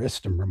me on the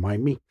wrist and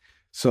remind me.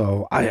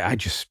 So I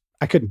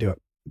couldn't do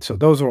it. So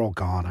those are all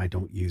gone. I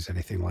don't use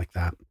anything like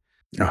that.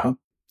 Uh-huh.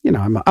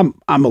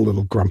 I'm a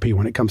little grumpy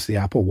when it comes to the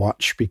Apple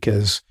Watch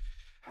because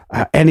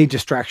any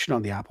distraction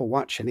on the Apple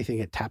Watch, anything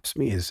it taps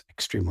me is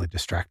extremely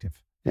distractive.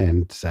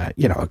 And,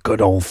 a good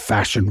old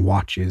fashioned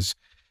watch is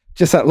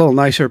just that little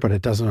nicer, but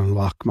it doesn't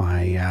unlock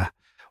my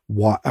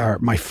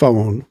my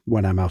phone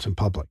when I'm out in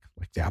public,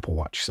 like the Apple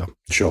Watch. So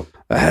sure,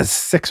 it has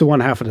 6 of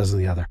one, half a dozen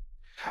of the other.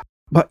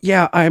 But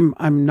yeah,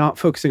 I'm not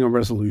focusing on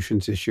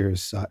resolutions this year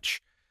as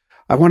such.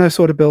 I want to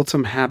sort of build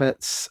some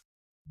habits,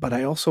 but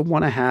I also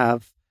want to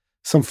have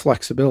some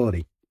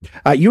flexibility.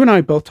 You and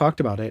I both talked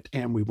about it,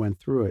 and we went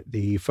through it.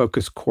 The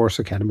Focus Course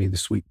Academy, the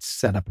Sweet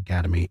Setup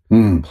Academy,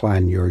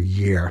 Plan Your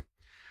Year.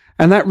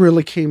 And that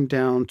really came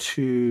down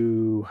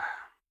to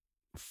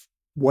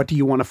what do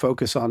you want to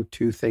focus on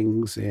 2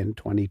 things in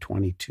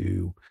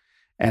 2022?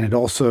 And it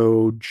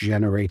also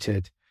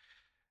generated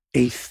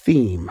a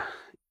theme.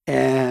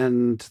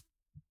 And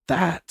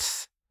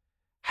that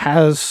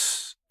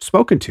has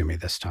spoken to me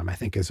this time, I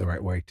think is the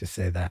right way to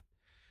say that.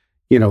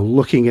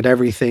 Looking at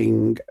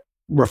everything,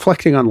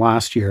 reflecting on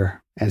last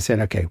year and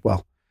saying, okay,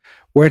 well,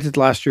 where did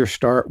last year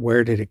start?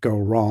 Where did it go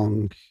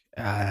wrong?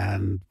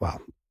 And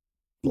well,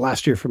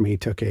 last year for me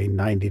took a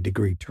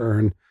 90-degree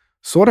turn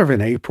sort of in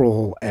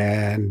April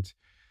and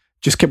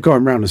just kept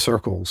going around in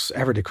circles,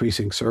 ever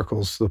decreasing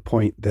circles to the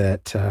point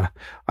that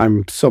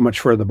I'm so much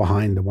further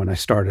behind than when I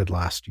started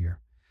last year.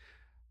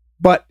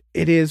 But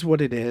it is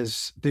what it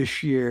is.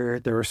 This year,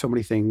 there are so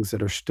many things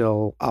that are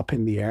still up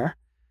in the air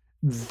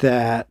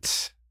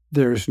that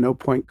there's no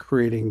point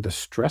creating the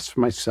stress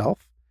for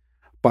myself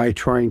by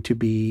trying to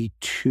be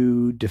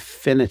too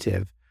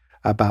definitive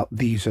about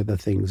these are the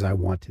things I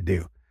want to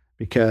do.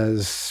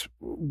 Because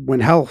when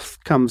health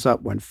comes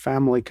up, when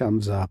family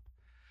comes up,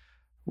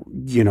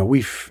 as you know,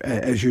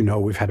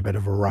 we've had a bit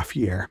of a rough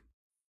year.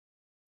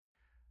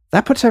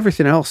 That puts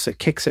everything else, it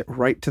kicks it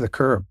right to the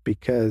curb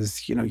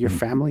because, your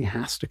family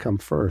has to come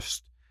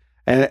first.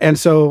 And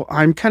so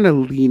I'm kind of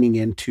leaning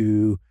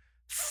into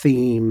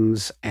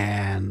themes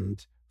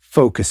and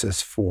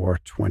focuses for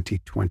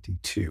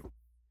 2022.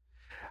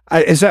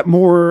 Is that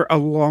more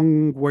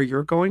along where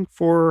you're going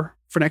for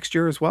next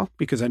year as well?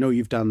 Because I know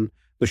you've done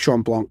the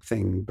Sean Blanc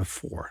thing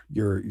before.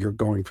 You're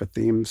going for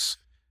themes,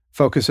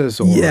 focuses,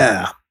 or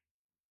yeah.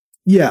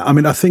 I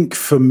mean, I think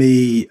for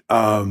me,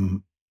 a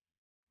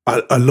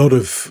lot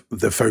of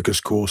the focus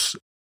course,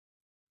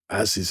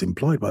 as is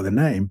implied by the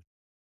name,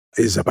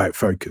 is about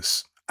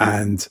focus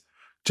and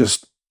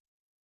just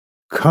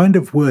kind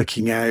of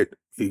working out.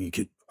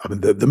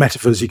 The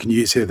metaphors you can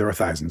use here, there are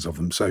thousands of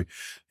them. So,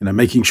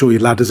 making sure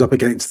your ladder's up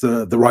against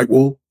the right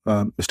wall,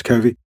 Mr.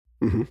 Covey.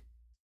 Mm-hmm.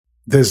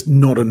 There's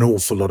not an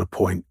awful lot of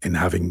point in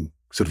having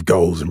sort of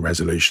goals and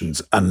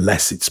resolutions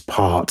unless it's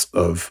part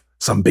of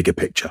some bigger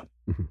picture,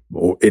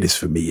 or it is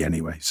for me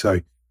anyway.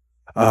 So,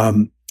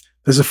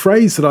 there's a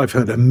phrase that I've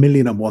heard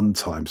 1,000,001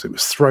 times. It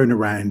was thrown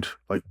around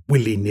like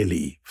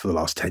willy-nilly for the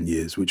last 10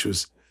 years, which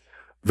was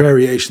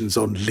variations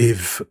on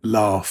live,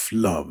 laugh,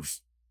 love.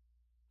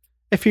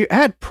 If you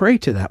add pray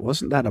to that,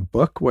 wasn't that a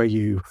book where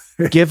you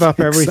give up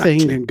everything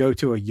Exactly. and go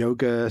to a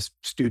yoga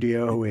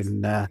studio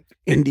in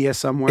India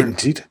somewhere?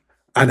 Indeed.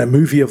 And a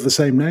movie of the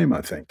same name,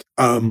 I think.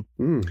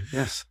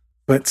 Yes.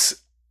 But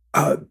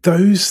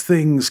those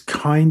things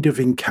kind of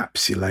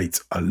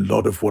encapsulate a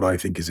lot of what I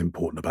think is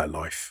important about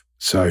life.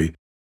 So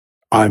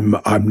I'm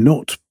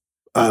not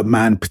a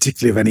man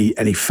particularly of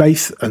any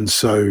faith, and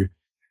so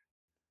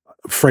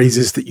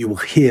phrases that you will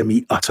hear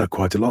me utter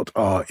quite a lot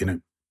are,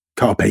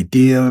 carpe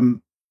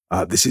diem.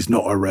 This is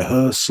not a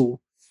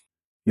rehearsal.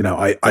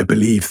 I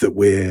believe that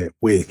we're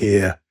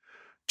here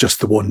just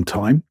the one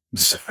time,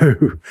 so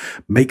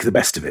make the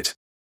best of it.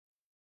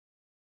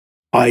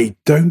 I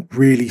don't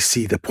really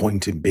see the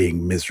point in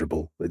being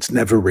miserable. It's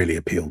never really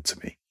appealed to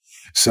me.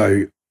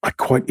 So I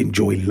quite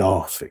enjoy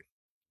laughing.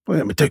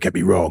 Well, don't get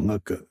me wrong,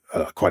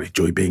 I quite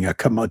enjoy being a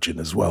curmudgeon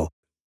as well,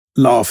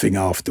 laughing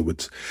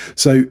afterwards.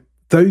 So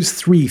those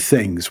three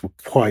things were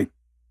quite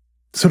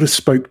sort of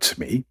spoke to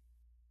me,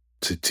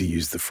 to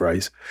use the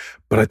phrase,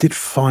 but I did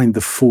find the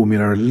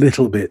formula a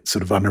little bit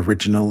sort of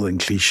unoriginal and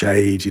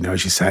cliched.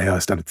 As you say, I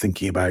started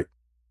thinking about,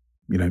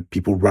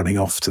 people running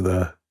off to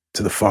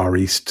the Far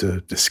East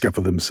to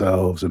discover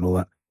themselves and all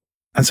that.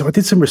 And so I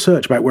did some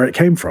research about where it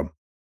came from.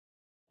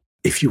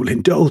 If you will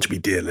indulge me,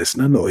 dear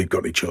listener, not that you've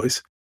got any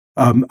choice,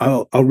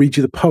 I'll read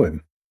you the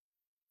poem.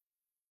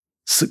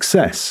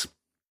 Success.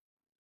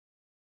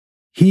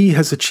 He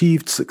has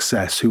achieved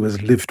success who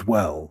has lived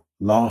well,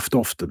 laughed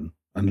often,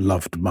 and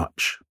loved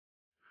much,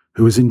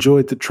 who has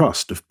enjoyed the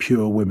trust of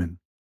pure women,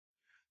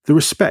 the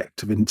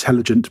respect of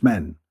intelligent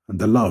men, and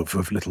the love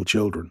of little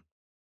children,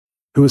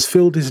 who has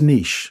filled his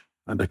niche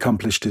and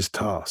accomplished his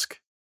task,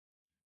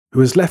 who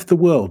has left the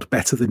world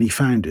better than he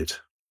found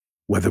it,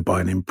 whether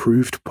by an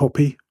improved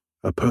poppy,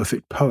 a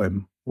perfect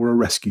poem, or a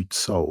rescued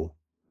soul,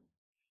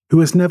 who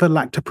has never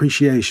lacked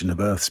appreciation of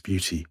earth's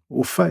beauty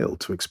or failed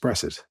to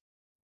express it,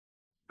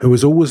 who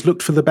has always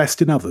looked for the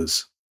best in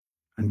others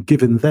and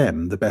given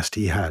them the best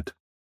he had,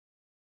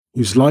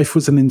 whose life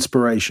was an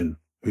inspiration,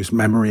 whose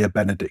memory a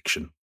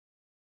benediction.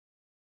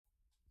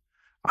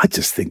 I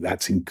just think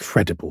that's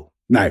incredible.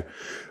 Now,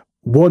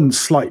 one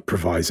slight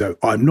proviso,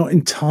 I'm not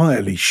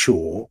entirely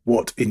sure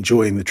what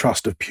enjoying the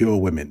trust of pure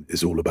women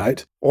is all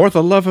about. Or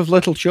the love of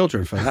little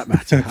children, for that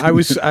matter. I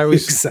was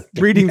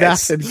Exactly, reading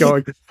yes. that and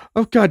going,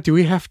 oh God,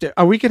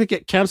 are we going to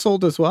get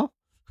cancelled as well?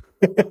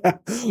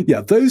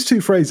 Yeah, those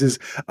two phrases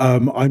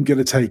I'm going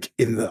to take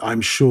in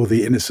I'm sure,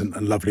 the innocent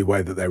and lovely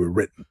way that they were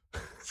written.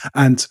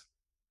 And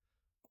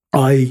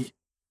I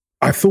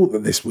thought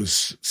that this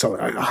was, so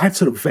I had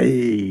sort of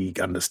vague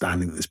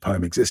understanding that this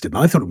poem existed.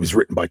 And I thought it was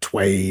written by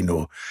Twain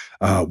or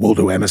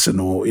Waldo Emerson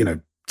or,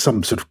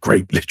 some sort of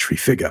great literary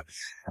figure.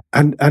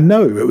 And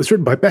no, it was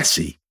written by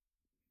Bessie.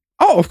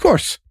 Oh, of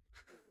course.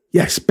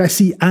 Yes,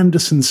 Bessie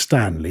Anderson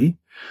Stanley,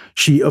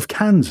 she of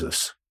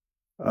Kansas,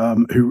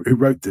 who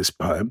wrote this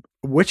poem.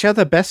 Which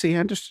other Bessie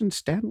Anderson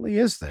Stanley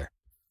is there?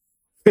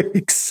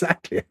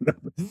 Exactly.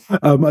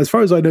 As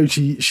far as I know,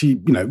 she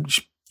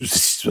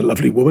was a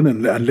lovely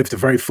woman and lived a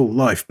very full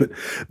life. But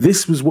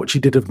this was what she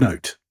did of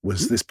note,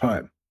 was this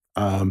poem.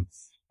 And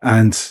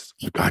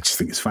I just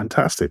think it's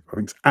fantastic. I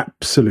think it's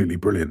absolutely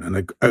brilliant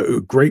and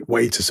a great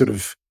way to sort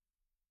of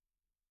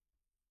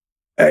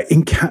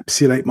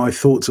encapsulate my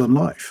thoughts on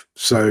life.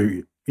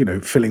 So,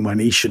 filling my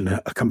niche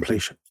and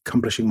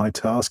accomplishing my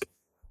task,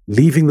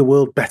 leaving the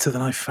world better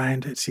than I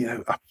found it. I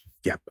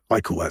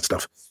like all that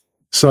stuff.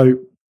 So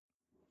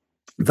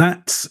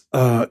that's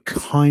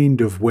kind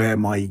of where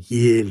my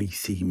yearly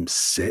theme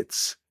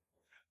sits.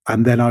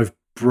 And then I've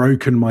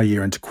broken my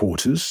year into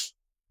quarters.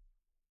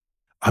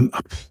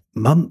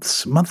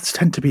 months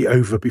tend to be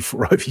over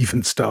before I've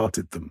even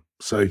started them.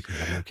 So Yeah,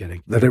 no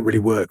kidding. they don't really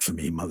work for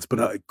me, months.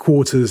 But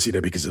quarters,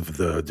 because of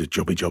the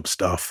jobby job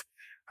stuff,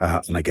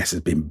 and I guess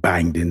it's been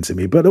banged into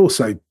me. But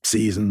also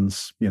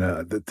seasons,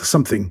 there's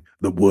something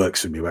that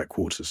works for me about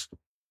quarters.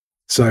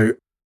 So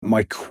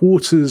my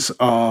quarters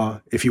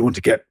are, if you want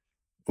to get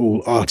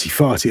all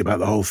arty-farty about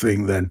the whole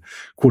thing, then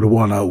quarter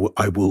one I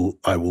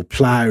will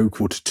plow,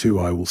 quarter two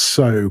I will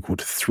sow,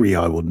 quarter three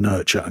I will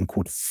nurture, and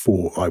quarter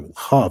four I will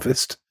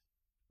harvest.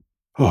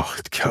 Oh,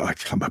 God,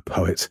 I'm a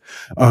poet.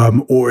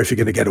 Or if you're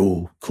going to get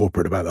all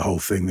corporate about the whole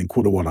thing, then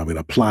quarter one I'm going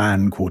to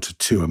plan, quarter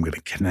two I'm going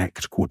to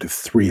connect, quarter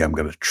three I'm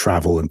going to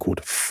travel, and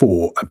quarter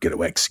four I'm going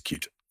to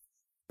execute.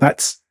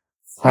 That's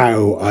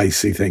how I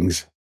see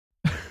things.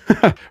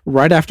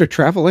 Right after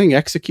traveling,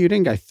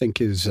 executing, I think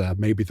is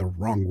maybe the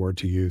wrong word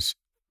to use.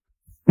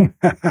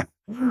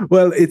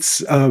 Well, it's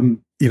the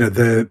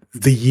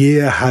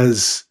year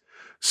has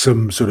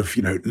some sort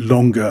of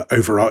longer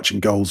overarching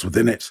goals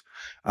within it,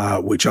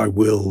 which I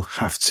will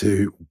have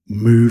to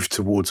move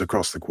towards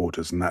across the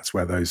quarters, and that's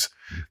where those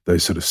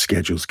sort of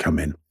schedules come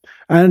in.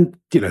 And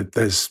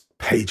there's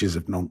pages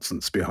of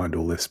nonsense behind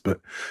all this, but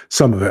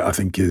some of it I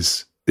think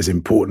is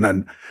important,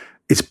 and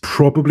it's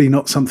probably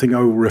not something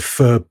I will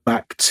refer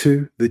back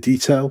to the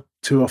detail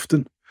too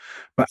often.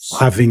 But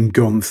having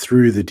gone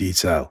through the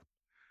detail,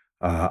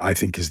 I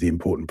think is the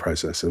important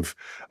process of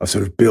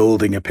sort of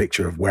building a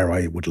picture of where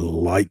I would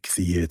like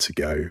the year to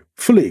go,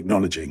 fully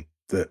acknowledging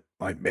that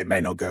it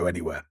may not go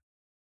anywhere,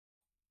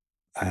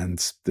 and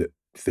that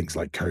things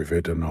like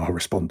COVID and our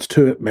response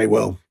to it may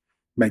well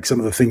make some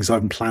of the things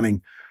I'm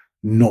planning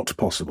not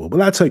possible. But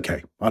that's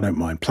okay. I don't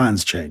mind.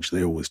 Plans change.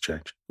 They always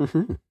change.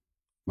 Mm-hmm.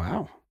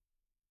 Wow.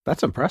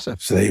 That's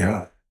impressive.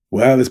 So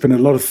well, there's been a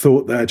lot of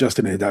thought there,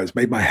 Justin. It's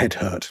made my head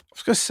hurt. I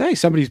was going to say,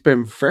 somebody's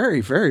been very,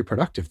 very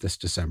productive this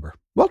December.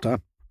 Well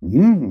done.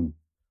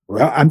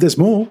 Well, and there's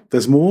more.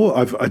 There's more.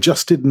 I've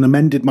adjusted and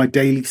amended my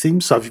daily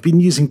themes. So I've been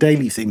using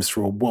daily themes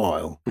for a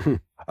while,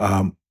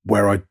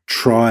 where I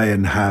try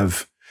and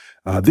have,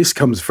 this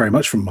comes very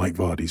much from Mike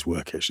Vardy's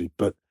work, actually,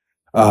 but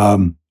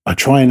I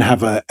try and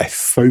have a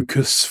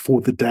focus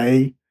for the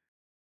day.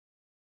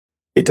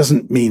 It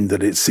doesn't mean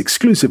that it's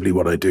exclusively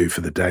what I do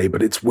for the day,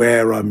 but it's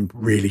where I'm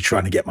really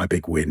trying to get my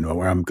big win, or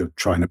where I'm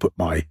trying to put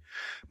my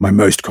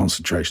most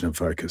concentration and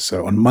focus.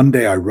 So on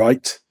Monday, I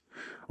write.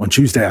 On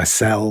Tuesday, I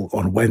sell.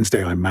 On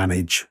Wednesday, I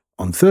manage.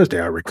 On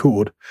Thursday, I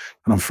record.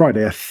 And on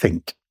Friday, I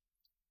think.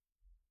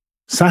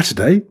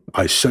 Saturday,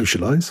 I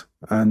socialize.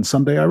 And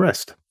Sunday, I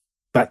rest.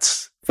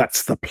 That's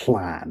the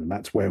plan.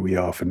 That's where we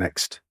are for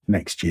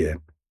next year.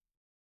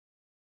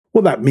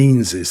 What that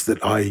means is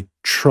that I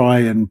try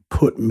and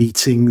put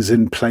meetings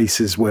in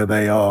places where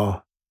they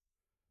are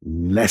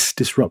less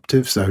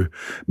disruptive. So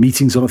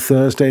meetings on a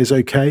Thursday is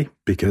okay,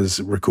 because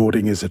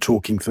recording is a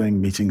talking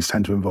thing. Meetings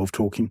tend to involve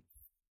talking.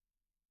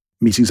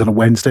 Meetings on a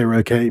Wednesday are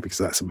okay, because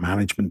that's a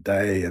management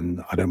day,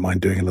 and I don't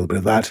mind doing a little bit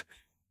of that.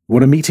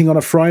 Want a meeting on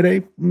a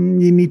Friday?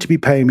 You need to be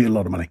paying me a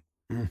lot of money.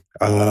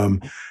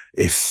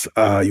 If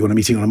you want a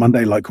meeting on a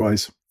Monday,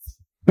 likewise.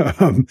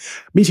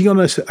 Meeting on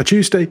a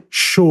Tuesday,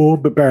 sure,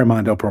 but bear in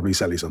mind I'll probably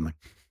sell you something.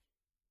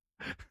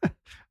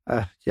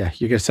 Yeah,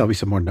 you're going to sell me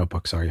some more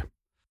notebooks, are you?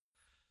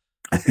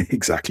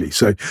 Exactly.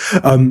 So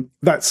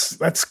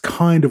that's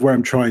kind of where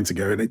I'm trying to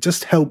go, and it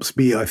just helps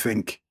me, I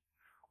think,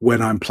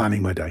 when I'm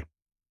planning my day,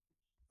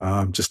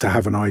 just to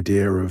have an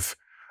idea of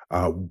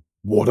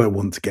what I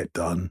want to get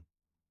done,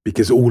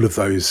 because all of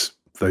those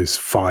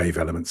 5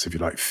 elements, if you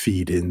like,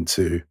 feed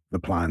into the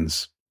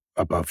plans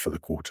above for the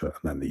quarter and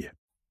then the year.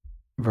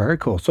 Very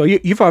cool. So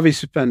you've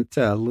obviously spent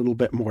a little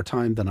bit more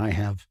time than I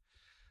have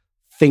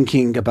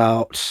thinking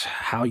about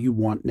how you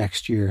want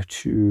next year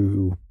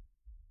to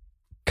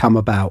come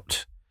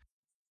about.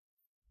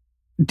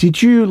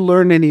 Did you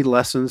learn any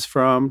lessons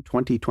from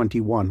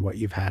 2021, what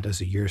you've had as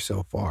a year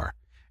so far?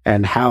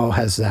 And how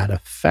has that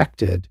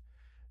affected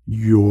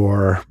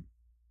your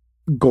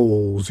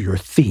goals, your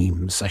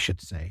themes, I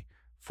should say,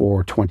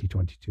 for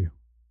 2022?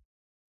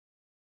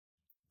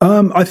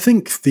 I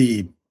think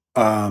the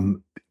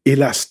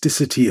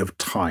elasticity of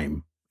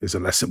time is a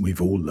lesson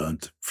we've all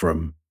learned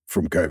from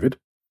COVID.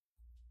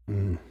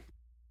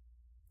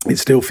 It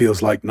still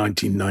feels like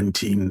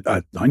 2019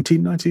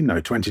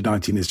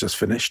 is just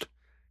finished.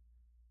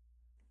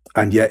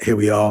 And yet here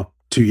we are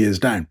 2 years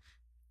down.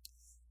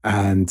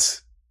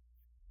 And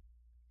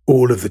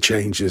all of the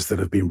changes that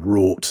have been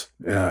wrought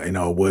in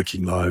our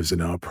working lives, in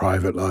our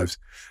private lives,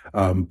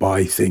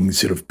 by things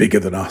sort of bigger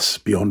than us,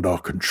 beyond our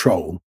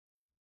control,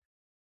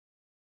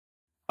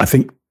 I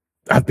think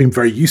have been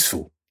very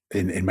useful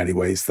in many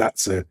ways.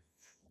 It's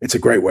a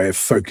great way of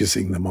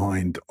focusing the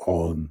mind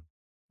on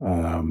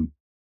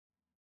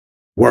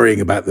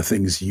worrying about the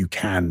things you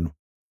can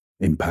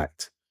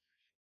impact,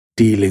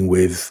 dealing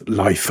with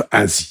life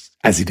as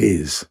it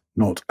is,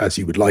 not as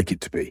you would like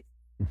it to be.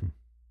 Mm-hmm.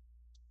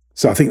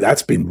 So I think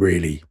that's been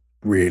really,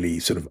 really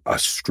sort of a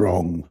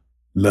strong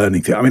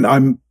learning thing. I mean,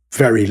 I'm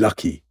very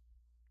lucky,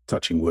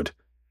 touching wood.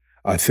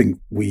 I think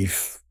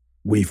we've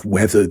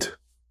weathered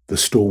the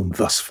storm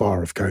thus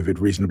far of COVID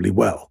reasonably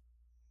well.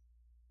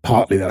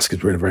 partly that's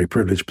because we're in a very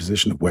privileged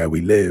position of where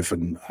we live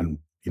and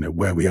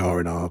where we are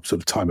in our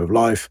sort of time of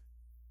life.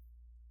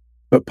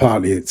 But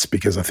partly it's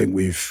because I think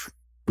we've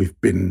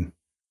been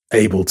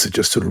able to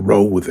just sort of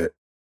roll with it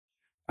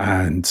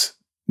and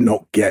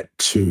not get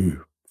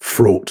too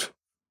fraught.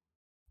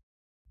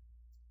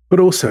 But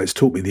also it's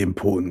taught me the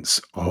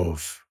importance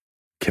of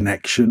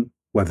connection,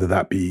 whether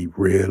that be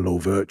real or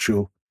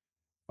virtual,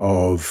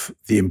 of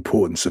the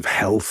importance of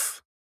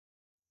health.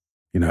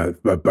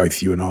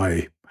 Both you and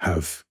I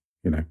have,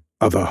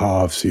 other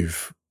halves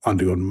who've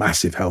undergone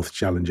massive health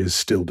challenges,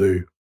 still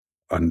do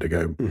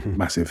undergo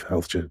massive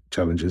health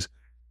challenges.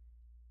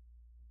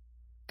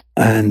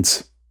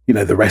 And,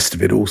 the rest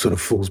of it all sort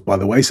of falls by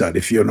the wayside.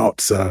 If you're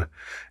not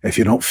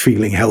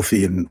feeling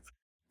healthy and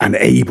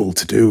able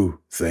to do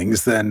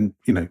things, then,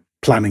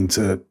 planning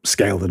to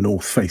scale the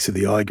north face of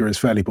the Eiger is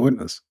fairly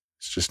pointless.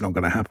 It's just not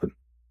going to happen.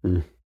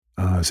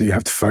 So you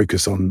have to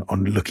focus on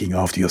looking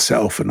after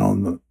yourself and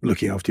on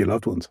looking after your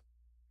loved ones.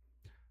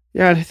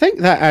 Yeah, I think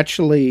that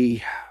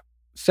actually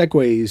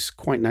segues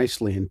quite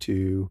nicely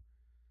into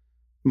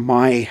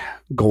my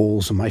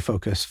goals and my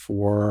focus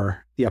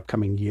for the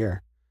upcoming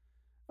year,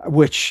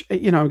 which,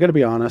 I'm going to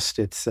be honest,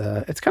 it's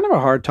kind of a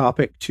hard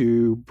topic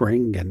to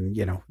bring. And,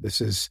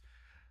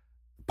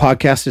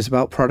 podcast is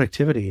about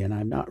productivity, and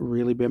I've not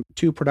really been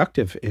too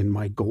productive in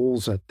my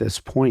goals at this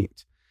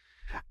point.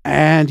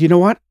 And you know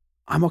what?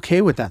 I'm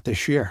okay with that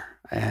this year.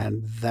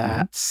 And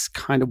that's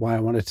kind of why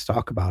I wanted to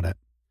talk about it.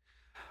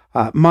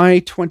 My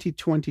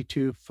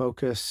 2022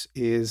 focus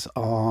is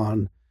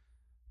on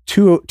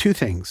two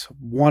things.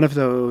 One of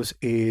those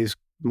is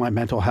my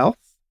mental health,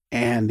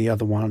 and the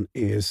other one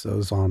is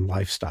those on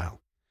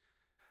lifestyle.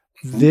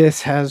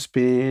 This has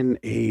been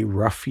a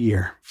rough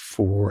year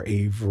for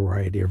a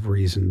variety of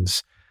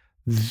reasons.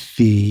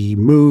 The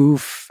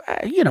move,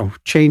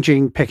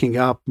 changing, picking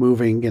up,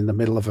 moving in the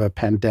middle of a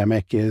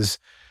pandemic is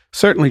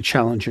certainly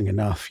challenging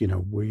enough.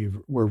 We're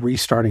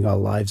restarting our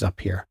lives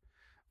up here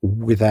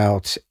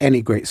without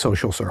any great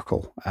social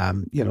circle.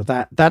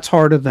 That's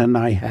harder than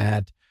I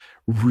had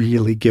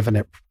really given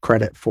it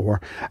credit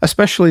for,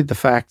 especially the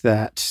fact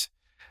that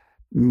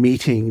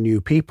meeting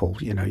new people,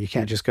 you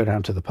can't just go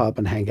down to the pub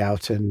and hang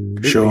out and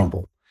meet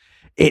people.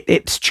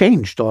 It's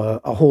changed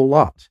a whole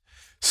lot.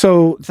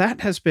 So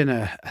that has been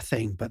a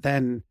thing. But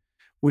then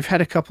we've had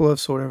a couple of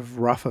sort of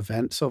rough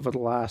events over the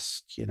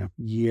last,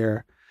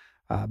 year.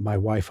 My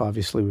wife,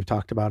 obviously, we've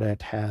talked about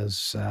it,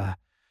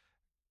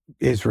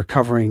 is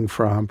recovering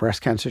from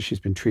breast cancer. She's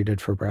been treated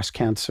for breast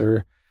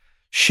cancer.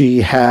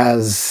 She's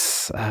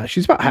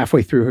about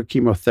halfway through her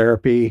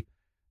chemotherapy.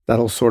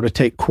 That'll sort of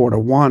take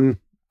Q1.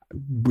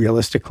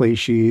 Realistically,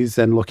 she's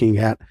then looking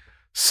at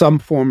some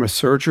form of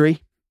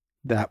surgery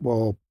that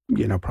will,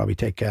 probably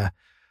take a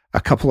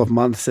couple of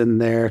months in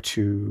there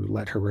to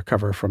let her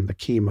recover from the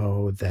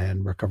chemo,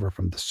 then recover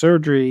from the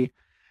surgery.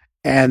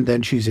 And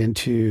then she's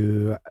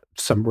into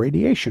some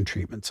radiation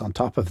treatments on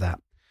top of that.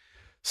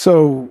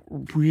 So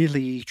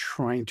really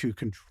trying to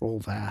control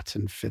that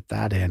and fit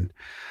that in.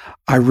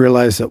 I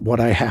realize that what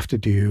I have to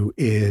do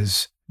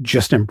is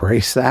just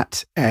embrace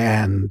that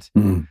and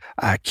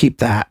keep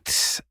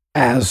that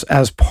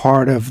as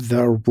part of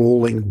the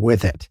rolling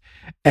with it.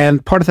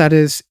 And part of that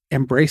is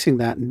embracing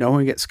that,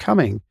 knowing it's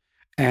coming,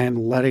 and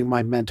letting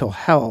my mental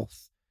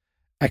health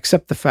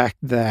accept the fact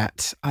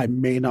that I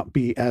may not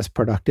be as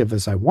productive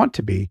as I want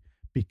to be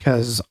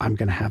because I'm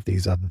going to have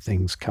these other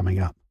things coming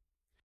up.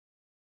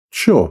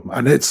 Sure.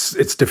 And it's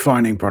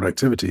defining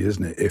productivity,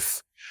 isn't it?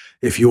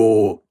 If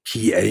your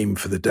key aim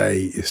for the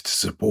day is to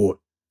support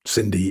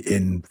Cindy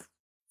in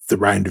the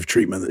round of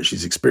treatment that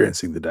she's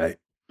experiencing the day,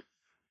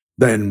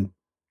 then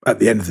at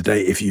the end of the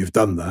day, if you've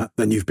done that,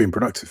 then you've been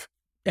productive.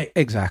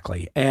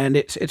 Exactly. And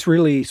it's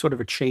really sort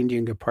of a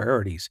changing of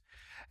priorities.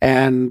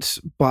 And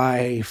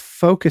by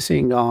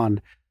focusing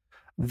on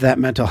that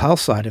mental health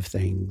side of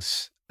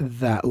things,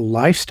 that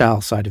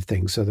lifestyle side of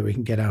things, so that we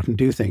can get out and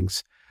do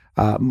things.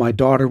 My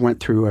daughter went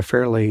through a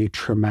fairly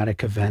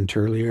traumatic event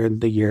earlier in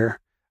the year,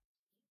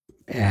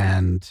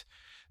 and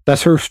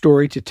that's her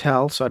story to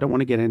tell. So I don't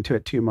want to get into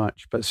it too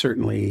much, but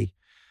certainly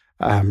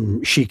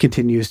she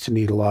continues to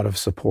need a lot of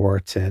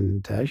support,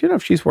 and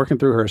she's working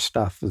through her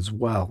stuff as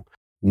well.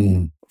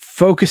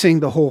 Focusing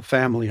the whole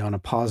family on a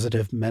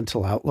positive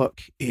mental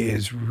outlook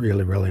is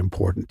really, really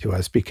important to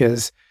us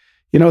because,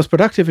 as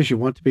productive as you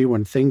want to be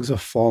when things are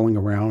falling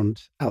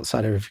around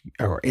outside of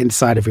or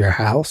inside of your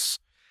house,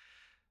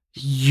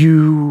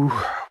 you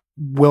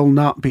will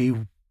not be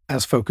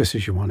as focused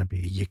as you want to be.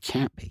 You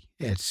can't be.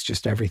 It's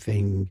just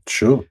everything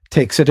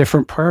takes a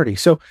different priority.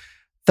 So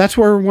that's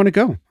where I want to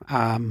go.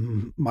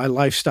 My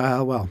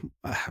lifestyle, well,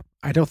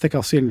 I don't think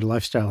I'll see any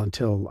lifestyle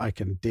until I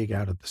can dig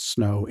out of the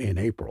snow in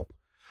April.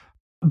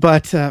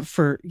 But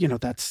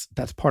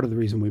that's part of the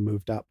reason we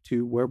moved up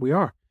to where we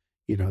are.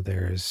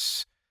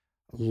 There's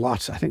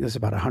lots, I think there's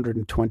about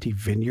 120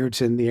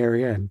 vineyards in the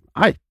area, and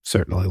I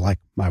certainly like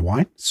my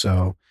wine.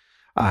 So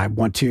I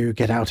want to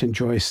get out and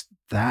enjoy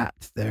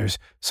that. There's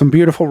some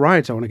beautiful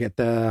rides. I want to get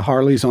the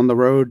Harleys on the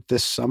road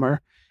this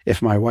summer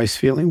if my wife's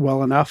feeling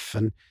well enough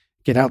and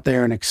get out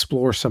there and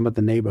explore some of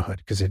the neighborhood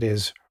because it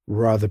is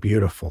rather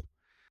beautiful.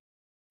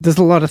 There's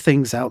a lot of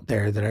things out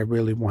there that I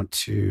really want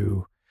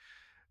to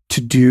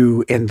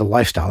do in the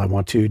lifestyle. I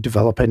want to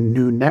develop a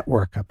new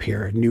network up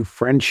here, new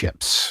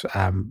friendships,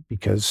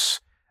 because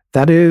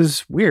that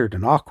is weird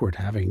and awkward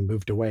having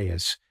moved away,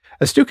 as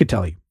Stu could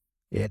tell you.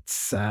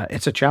 It's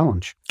a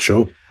challenge.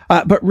 Sure.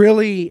 But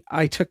really,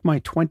 I took my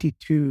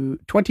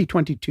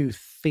 2022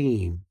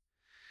 theme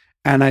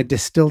and I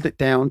distilled it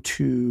down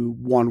to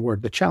one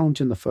word. The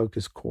challenge in the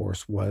focus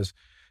course was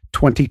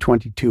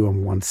 2022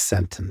 in one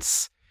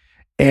sentence.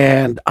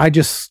 And I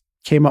just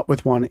came up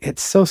with one.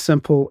 It's so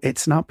simple.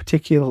 It's not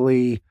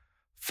particularly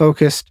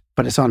focused,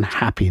 but it's on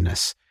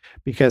happiness,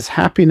 because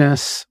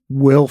happiness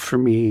will, for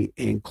me,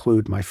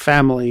 include my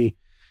family.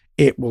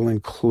 It will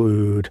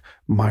include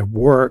my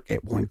work.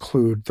 It will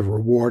include the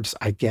rewards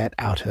I get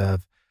out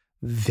of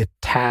the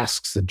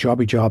tasks, the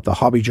jobby job, the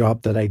hobby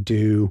job that I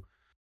do.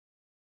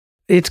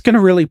 It's going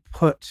to really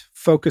put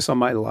focus on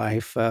my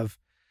life of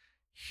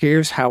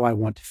here's how I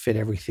want to fit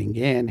everything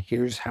in.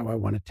 Here's how I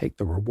want to take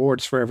the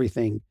rewards for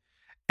everything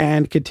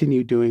and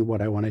continue doing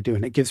what I want to do.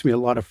 And it gives me a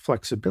lot of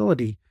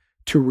flexibility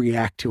to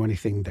react to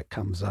anything that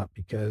comes up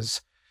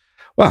because,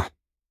 well,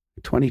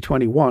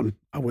 2021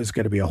 was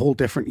going to be a whole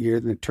different year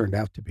than it turned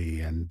out to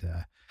be. And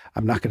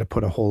I'm not going to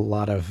put a whole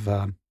lot of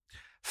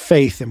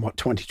faith in what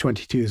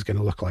 2022 is going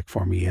to look like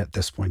for me at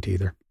this point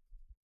either.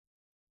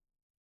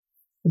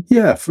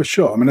 Yeah, for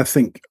sure. I mean, I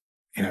think,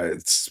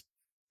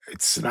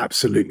 it's an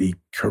absolutely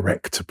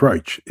correct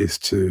approach is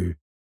to,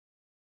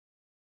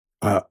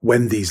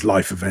 when these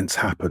life events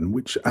happen,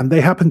 and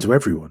they happen to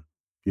everyone,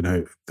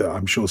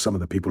 I'm sure some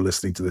of the people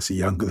listening to this are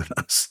younger than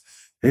us.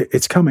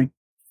 It's coming.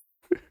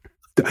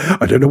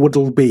 I don't know what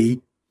it'll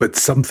be, but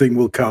something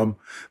will come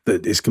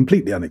that is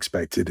completely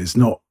unexpected, is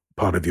not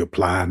part of your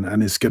plan,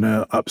 and is going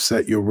to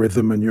upset your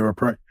rhythm and your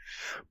approach.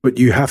 But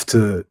you have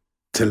to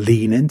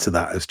lean into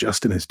that, as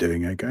Justin is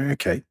doing, and go,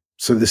 okay,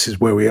 so this is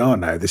where we are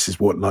now. This is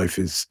what life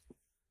is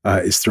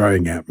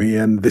throwing at me,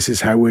 and this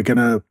is how we're going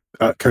to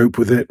cope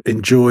with it,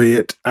 enjoy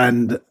it,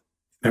 and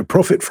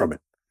profit from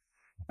it.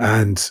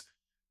 And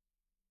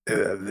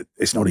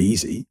it's not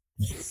easy,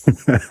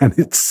 and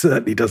it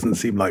certainly doesn't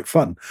seem like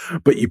fun.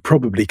 But you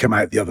probably come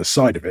out the other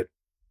side of it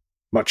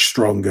much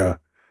stronger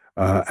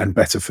and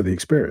better for the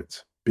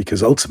experience,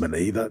 because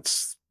ultimately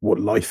that's what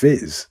life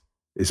is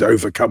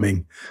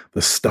overcoming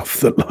the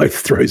stuff that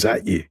life throws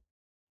at you.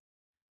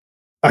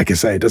 Like I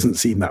say, it doesn't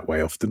seem that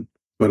way often,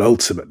 but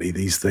ultimately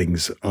these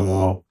things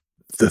are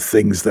the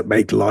things that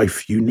make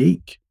life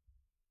unique.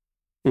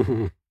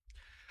 Mm-hmm.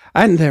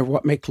 And they're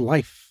what make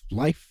life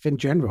in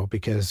general,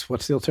 because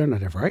what's the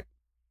alternative, right?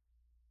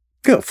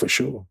 Yeah, for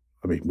sure.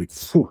 I mean,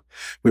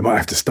 we might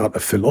have to start a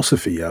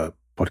philosophy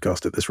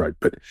podcast at this rate,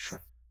 but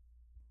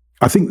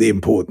I think the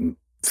important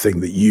thing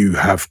that you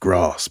have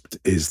grasped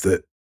is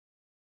that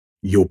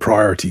your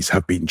priorities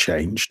have been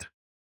changed.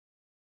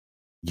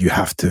 You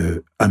have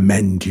to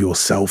amend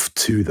yourself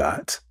to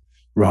that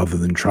rather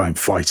than try and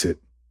fight it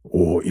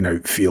or,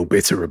 feel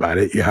bitter about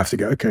it. You have to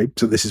go, okay,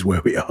 so this is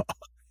where we are.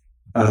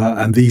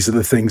 And these are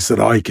the things that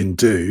I can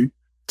do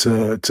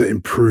to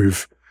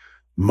improve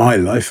my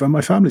life and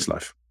my family's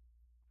life.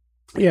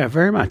 Yeah,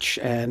 very much.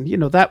 And,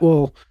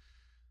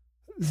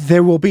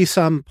 there will be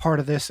some part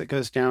of this that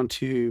goes down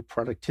to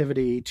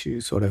productivity, to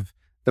sort of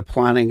the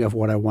planning of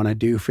what I want to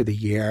do for the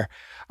year.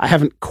 I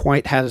haven't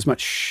quite had as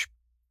much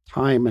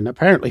time and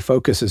apparently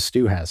focus as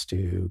Stu has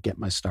to get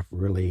my stuff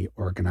really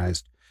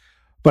organized.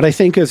 But I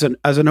think as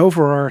an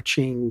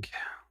overarching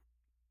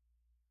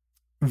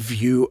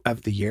view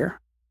of the year,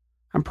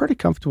 I'm pretty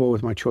comfortable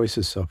with my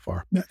choices so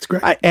far. That's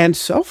great. And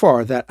so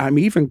far that I'm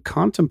even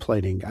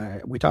contemplating,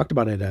 we talked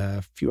about it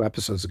a few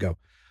episodes ago.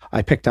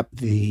 I picked up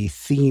the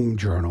theme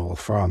journal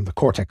from the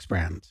Cortex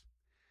brand.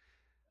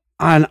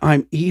 And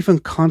I'm even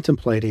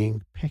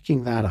contemplating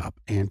picking that up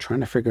and trying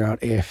to figure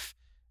out if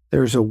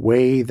there's a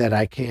way that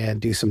I can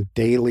do some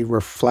daily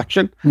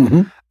reflection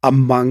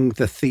among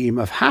the theme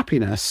of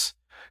happiness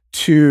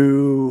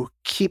to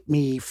keep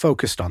me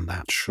focused on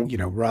that, sure.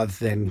 Rather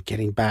than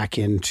getting back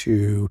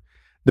into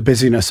the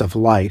busyness of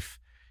life.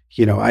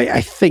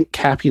 I think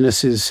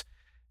happiness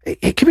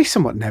it can be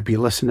somewhat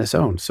nebulous in its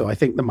own. So I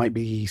think there might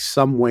be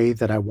some way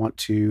that I want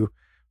to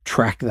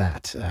track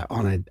that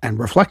and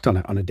reflect on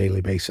it on a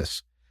daily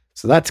basis.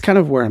 So that's kind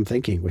of where I'm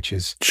thinking, which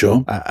is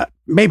sure.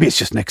 Maybe it's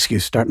just an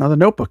excuse to start another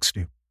notebook,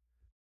 Stu.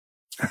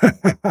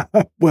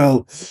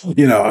 Well,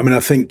 I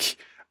think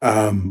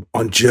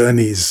on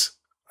journeys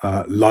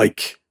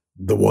like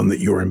the one that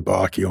you're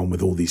embarking on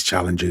with all these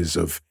challenges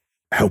of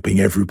helping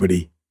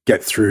everybody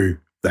get through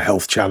the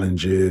health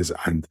challenges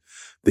and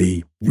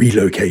the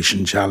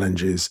relocation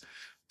challenges,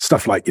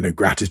 stuff like,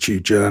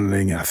 gratitude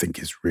journaling, I think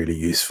is really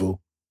useful,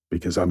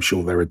 because I'm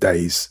sure there are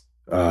days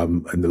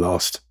in the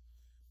last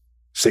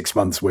 6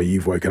 months where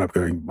you've woken up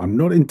going, I'm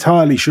not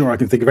entirely sure I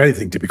can think of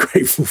anything to be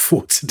grateful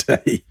for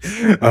today.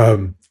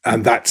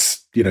 And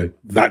that's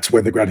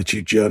where the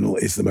gratitude journal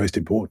is the most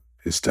important,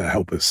 is to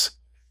help us,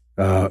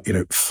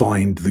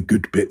 find the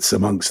good bits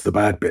amongst the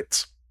bad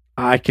bits.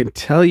 I can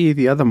tell you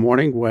the other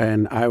morning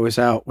when I was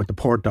out with the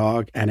poor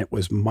dog and it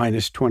was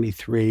minus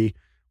 23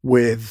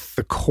 with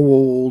the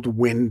cold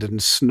wind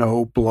and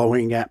snow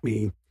blowing at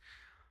me.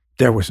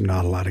 There was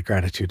not a lot of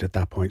gratitude at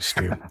that point,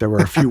 Stu. There were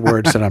a few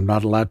words that I'm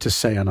not allowed to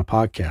say on a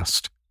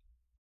podcast.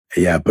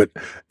 Yeah, but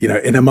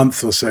in a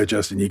month or so,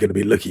 Justin, you're going to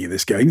be looking at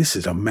this going, this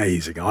is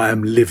amazing. I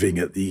am living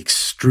at the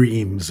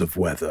extremes of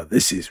weather.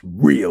 This is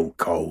real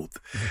cold.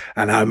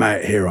 And I'm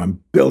out here,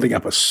 I'm building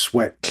up a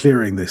sweat,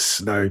 clearing this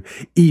snow.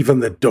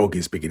 Even the dog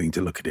is beginning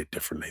to look at it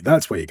differently.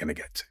 That's where you're going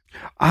to get to.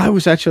 I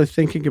was actually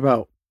thinking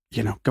about,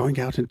 going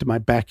out into my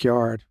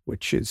backyard,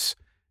 which is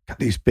got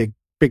these big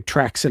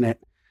tracks in it,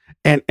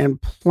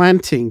 and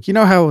planting. You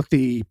know how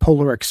the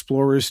polar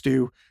explorers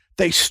do?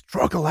 They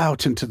struggle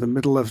out into the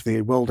middle of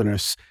the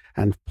wilderness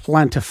and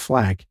plant a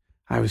flag.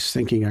 I was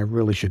thinking I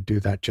really should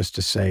do that just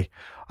to say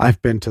I've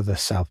been to the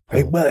South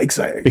Pole. Well,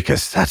 exactly.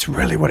 Because that's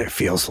really what it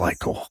feels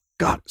like. Oh,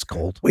 God, it's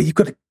cold. Well, you've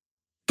got to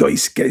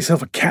get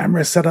yourself a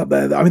camera set up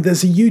there. I mean,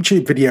 there's a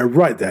YouTube video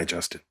right there,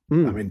 Justin. I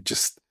mean,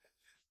 just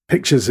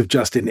pictures of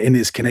Justin in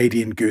his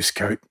Canadian goose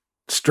coat,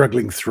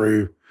 struggling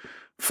through,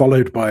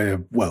 followed by a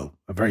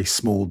very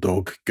small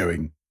dog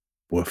going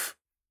woof.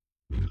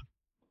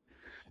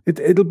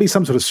 It'll be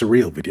some sort of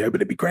surreal video, but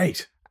it'd be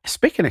great.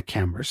 Speaking of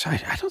cameras,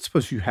 I don't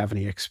suppose you have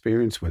any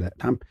experience with it.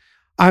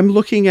 I'm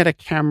looking at a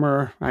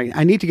camera.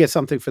 I need to get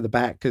something for the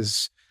back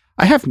because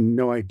I have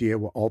no idea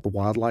what all the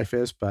wildlife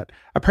is, but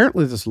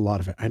apparently there's a lot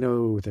of it. I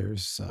know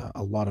there's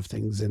a lot of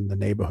things in the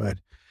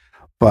neighborhood,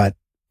 but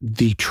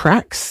the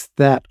tracks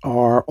that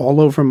are all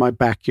over my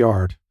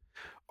backyard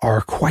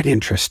are quite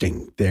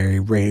interesting. They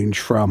range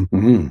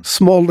from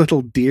small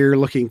little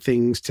deer-looking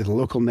things to the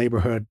local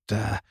neighborhood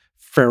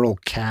feral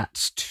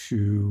cats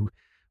to,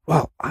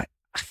 I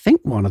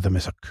think one of them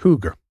is a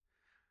cougar.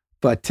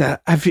 But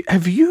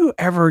have you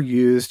ever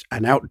used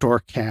an outdoor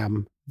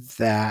cam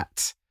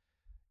that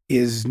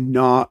is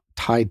not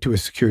tied to a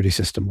security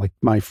system? Like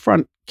my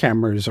front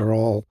cameras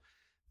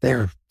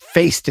they're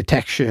face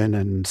detection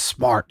and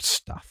smart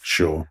stuff.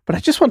 Sure. But I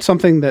just want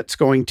something that's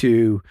going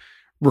to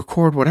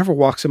record whatever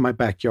walks in my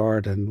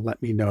backyard and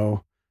let me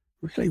know,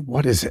 really,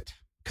 what is it?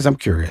 Because I'm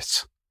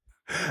curious.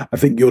 I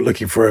think you're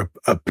looking for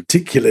a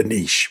particular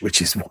niche,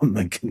 which is one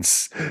that can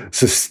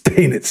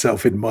sustain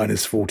itself in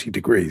minus 40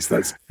 degrees.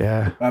 That's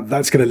going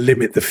to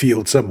limit the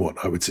field somewhat,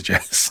 I would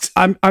suggest.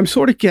 I'm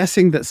sort of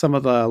guessing that some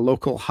of the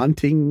local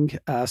hunting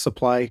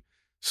supply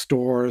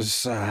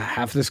stores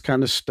have this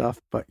kind of stuff,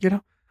 but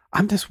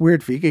I'm this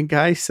weird vegan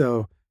guy,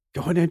 so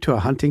going into a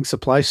hunting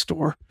supply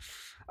store,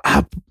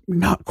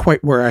 not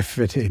quite where I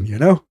fit in,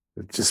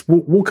 Just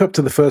walk up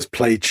to the first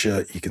plaid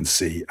shirt you can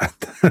see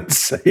and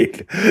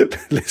say,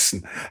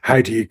 listen,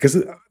 how do you,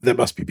 because there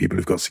must be people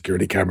who've got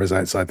security cameras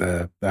outside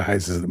their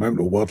houses at the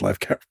moment, or wildlife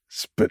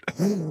cameras, but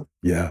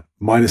yeah,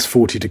 minus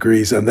 40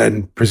 degrees and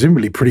then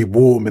presumably pretty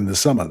warm in the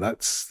summer.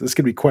 That's going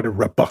to be quite a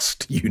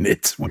robust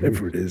unit,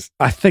 whatever it is.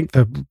 I think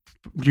the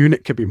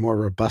unit could be more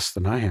robust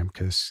than I am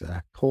because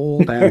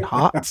cold and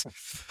hot.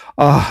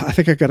 I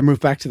think I got to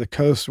move back to the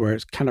coast where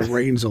it kind of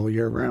rains all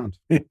year round.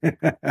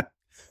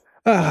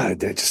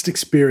 They're just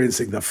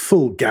experiencing the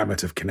full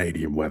gamut of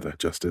Canadian weather,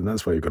 Justin.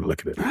 That's why you've got to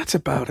look at it. That's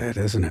about it,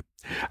 isn't it?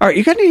 All right.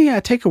 You got any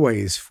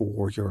takeaways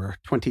for your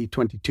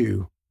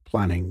 2022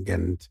 planning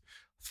and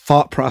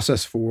thought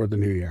process for the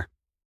new year?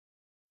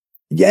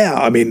 Yeah.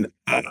 I mean,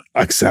 like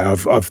I say,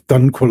 I've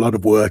done quite a lot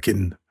of work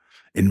in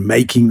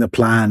making the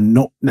plan,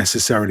 not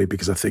necessarily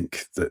because I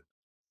think that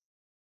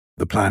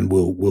the plan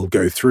will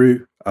go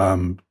through.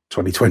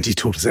 2020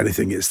 taught us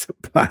anything is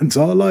that plans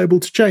are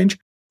liable to change,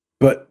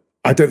 but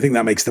I don't think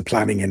that makes the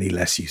planning any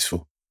less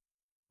useful.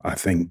 I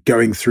think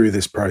going through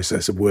this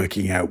process of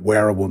working out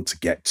where I want to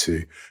get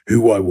to,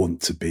 who I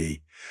want to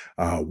be,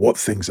 what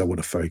things I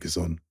want to focus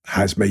on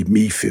has made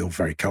me feel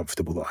very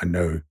comfortable that I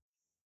know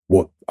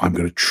what I'm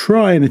going to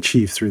try and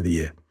achieve through the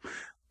year.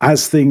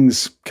 As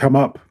things come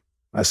up,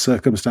 as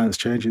circumstance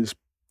changes,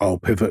 I'll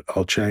pivot,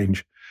 I'll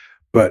change,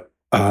 but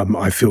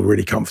I feel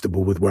really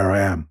comfortable with where I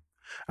am.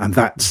 And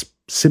that's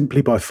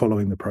simply by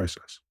following the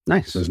process.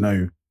 Nice. There's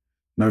no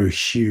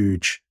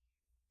huge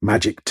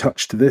magic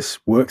touch to this.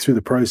 Work through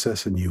the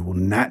process and you will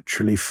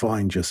naturally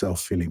find yourself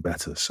feeling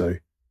better. So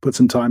put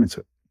some time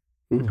into it.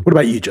 What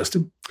about you,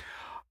 Justin?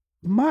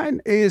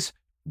 Mine is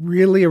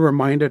really a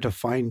reminder to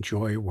find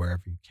joy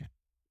wherever you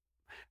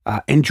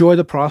can. Enjoy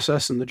the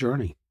process and the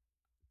journey.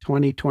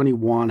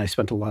 2021, I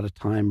spent a lot of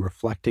time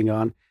reflecting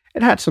on.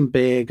 It had some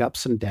big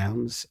ups and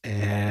downs,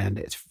 and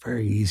it's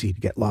very easy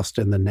to get lost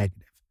in the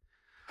negative.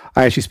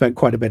 I actually spent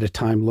quite a bit of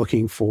time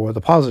looking for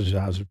the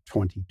positives of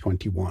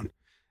 2021.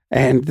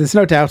 And there's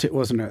no doubt it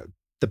wasn't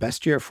the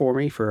best year for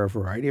me for a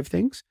variety of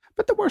things,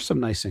 but there were some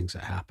nice things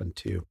that happened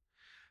too.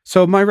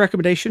 So my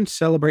recommendation,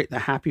 celebrate the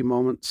happy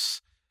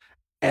moments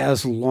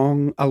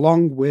along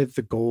with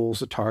the goals,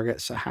 the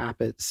targets, the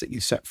habits that you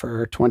set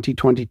for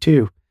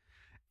 2022.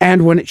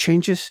 And when it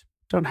changes,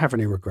 don't have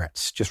any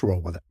regrets. Just roll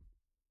with it.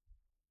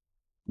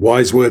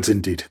 Wise words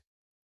indeed.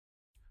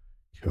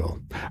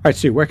 Cool. All right,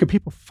 Stu, where can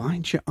people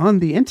find you on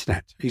the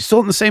internet? Are you still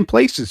in the same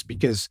places?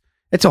 Because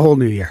it's a whole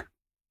new year.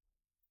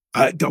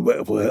 I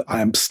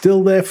am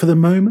still there for the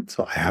moment.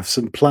 I have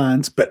some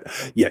plans, but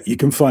yeah, you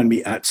can find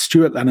me at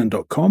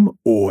stuartlennon.com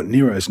or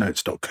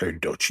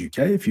nerosnotes.co.uk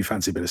if you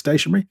fancy a bit of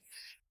stationery.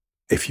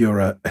 If you're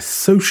a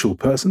social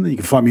person, then you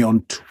can find me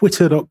on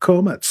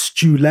twitter.com at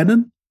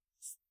stulennon.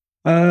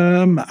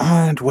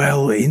 And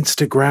well,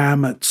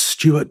 Instagram at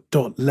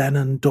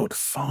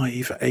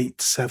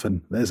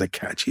stuart.lennon.587. There's a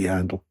catchy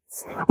handle.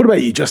 What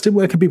about you, Justin?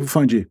 Where can people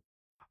find you?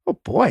 Oh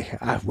boy,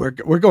 we're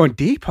going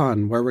deep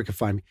on where we can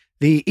find me.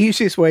 The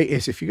easiest way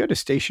is if you go to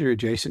Stationery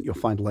Adjacent, you'll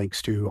find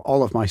links to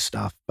all of my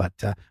stuff. But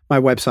my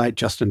website,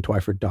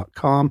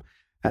 justintwyford.com.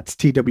 That's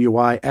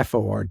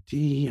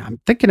TWYFORD.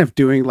 I'm thinking of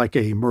doing like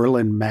a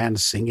Merlin man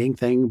singing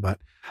thing, but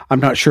I'm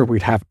not sure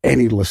we'd have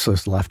any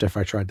listeners left if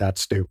I tried that,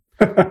 Stu.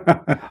 You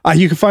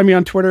can find me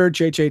on Twitter,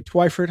 JJ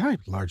Twyford. I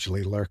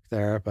largely lurk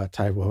there, but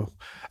I will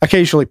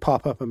occasionally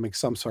pop up and make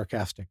some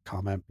sarcastic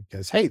comment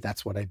because, hey,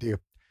 that's what I do.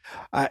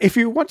 If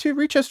you want to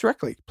reach us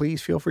directly,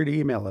 please feel free to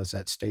email us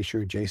at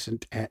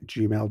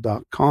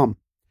stationeryadjacent@gmail.com.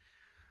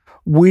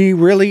 We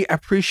really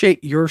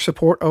appreciate your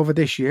support over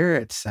this year.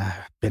 It's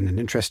been an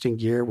interesting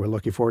year. We're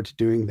looking forward to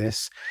doing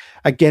this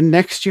again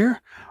next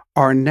year.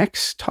 Our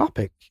next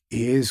topic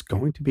is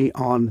going to be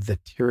on the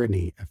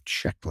tyranny of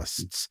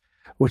checklists,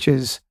 which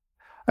is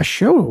a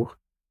show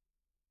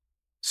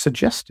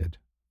suggested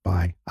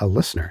by a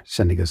listener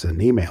sending us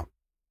an email.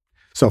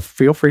 So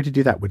feel free to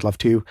do that. We'd love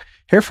to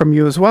hear from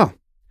you as well.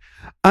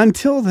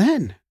 Until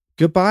then,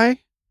 goodbye,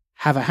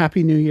 have a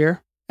happy new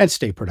year, and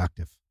stay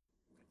productive.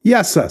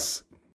 Yes, sis.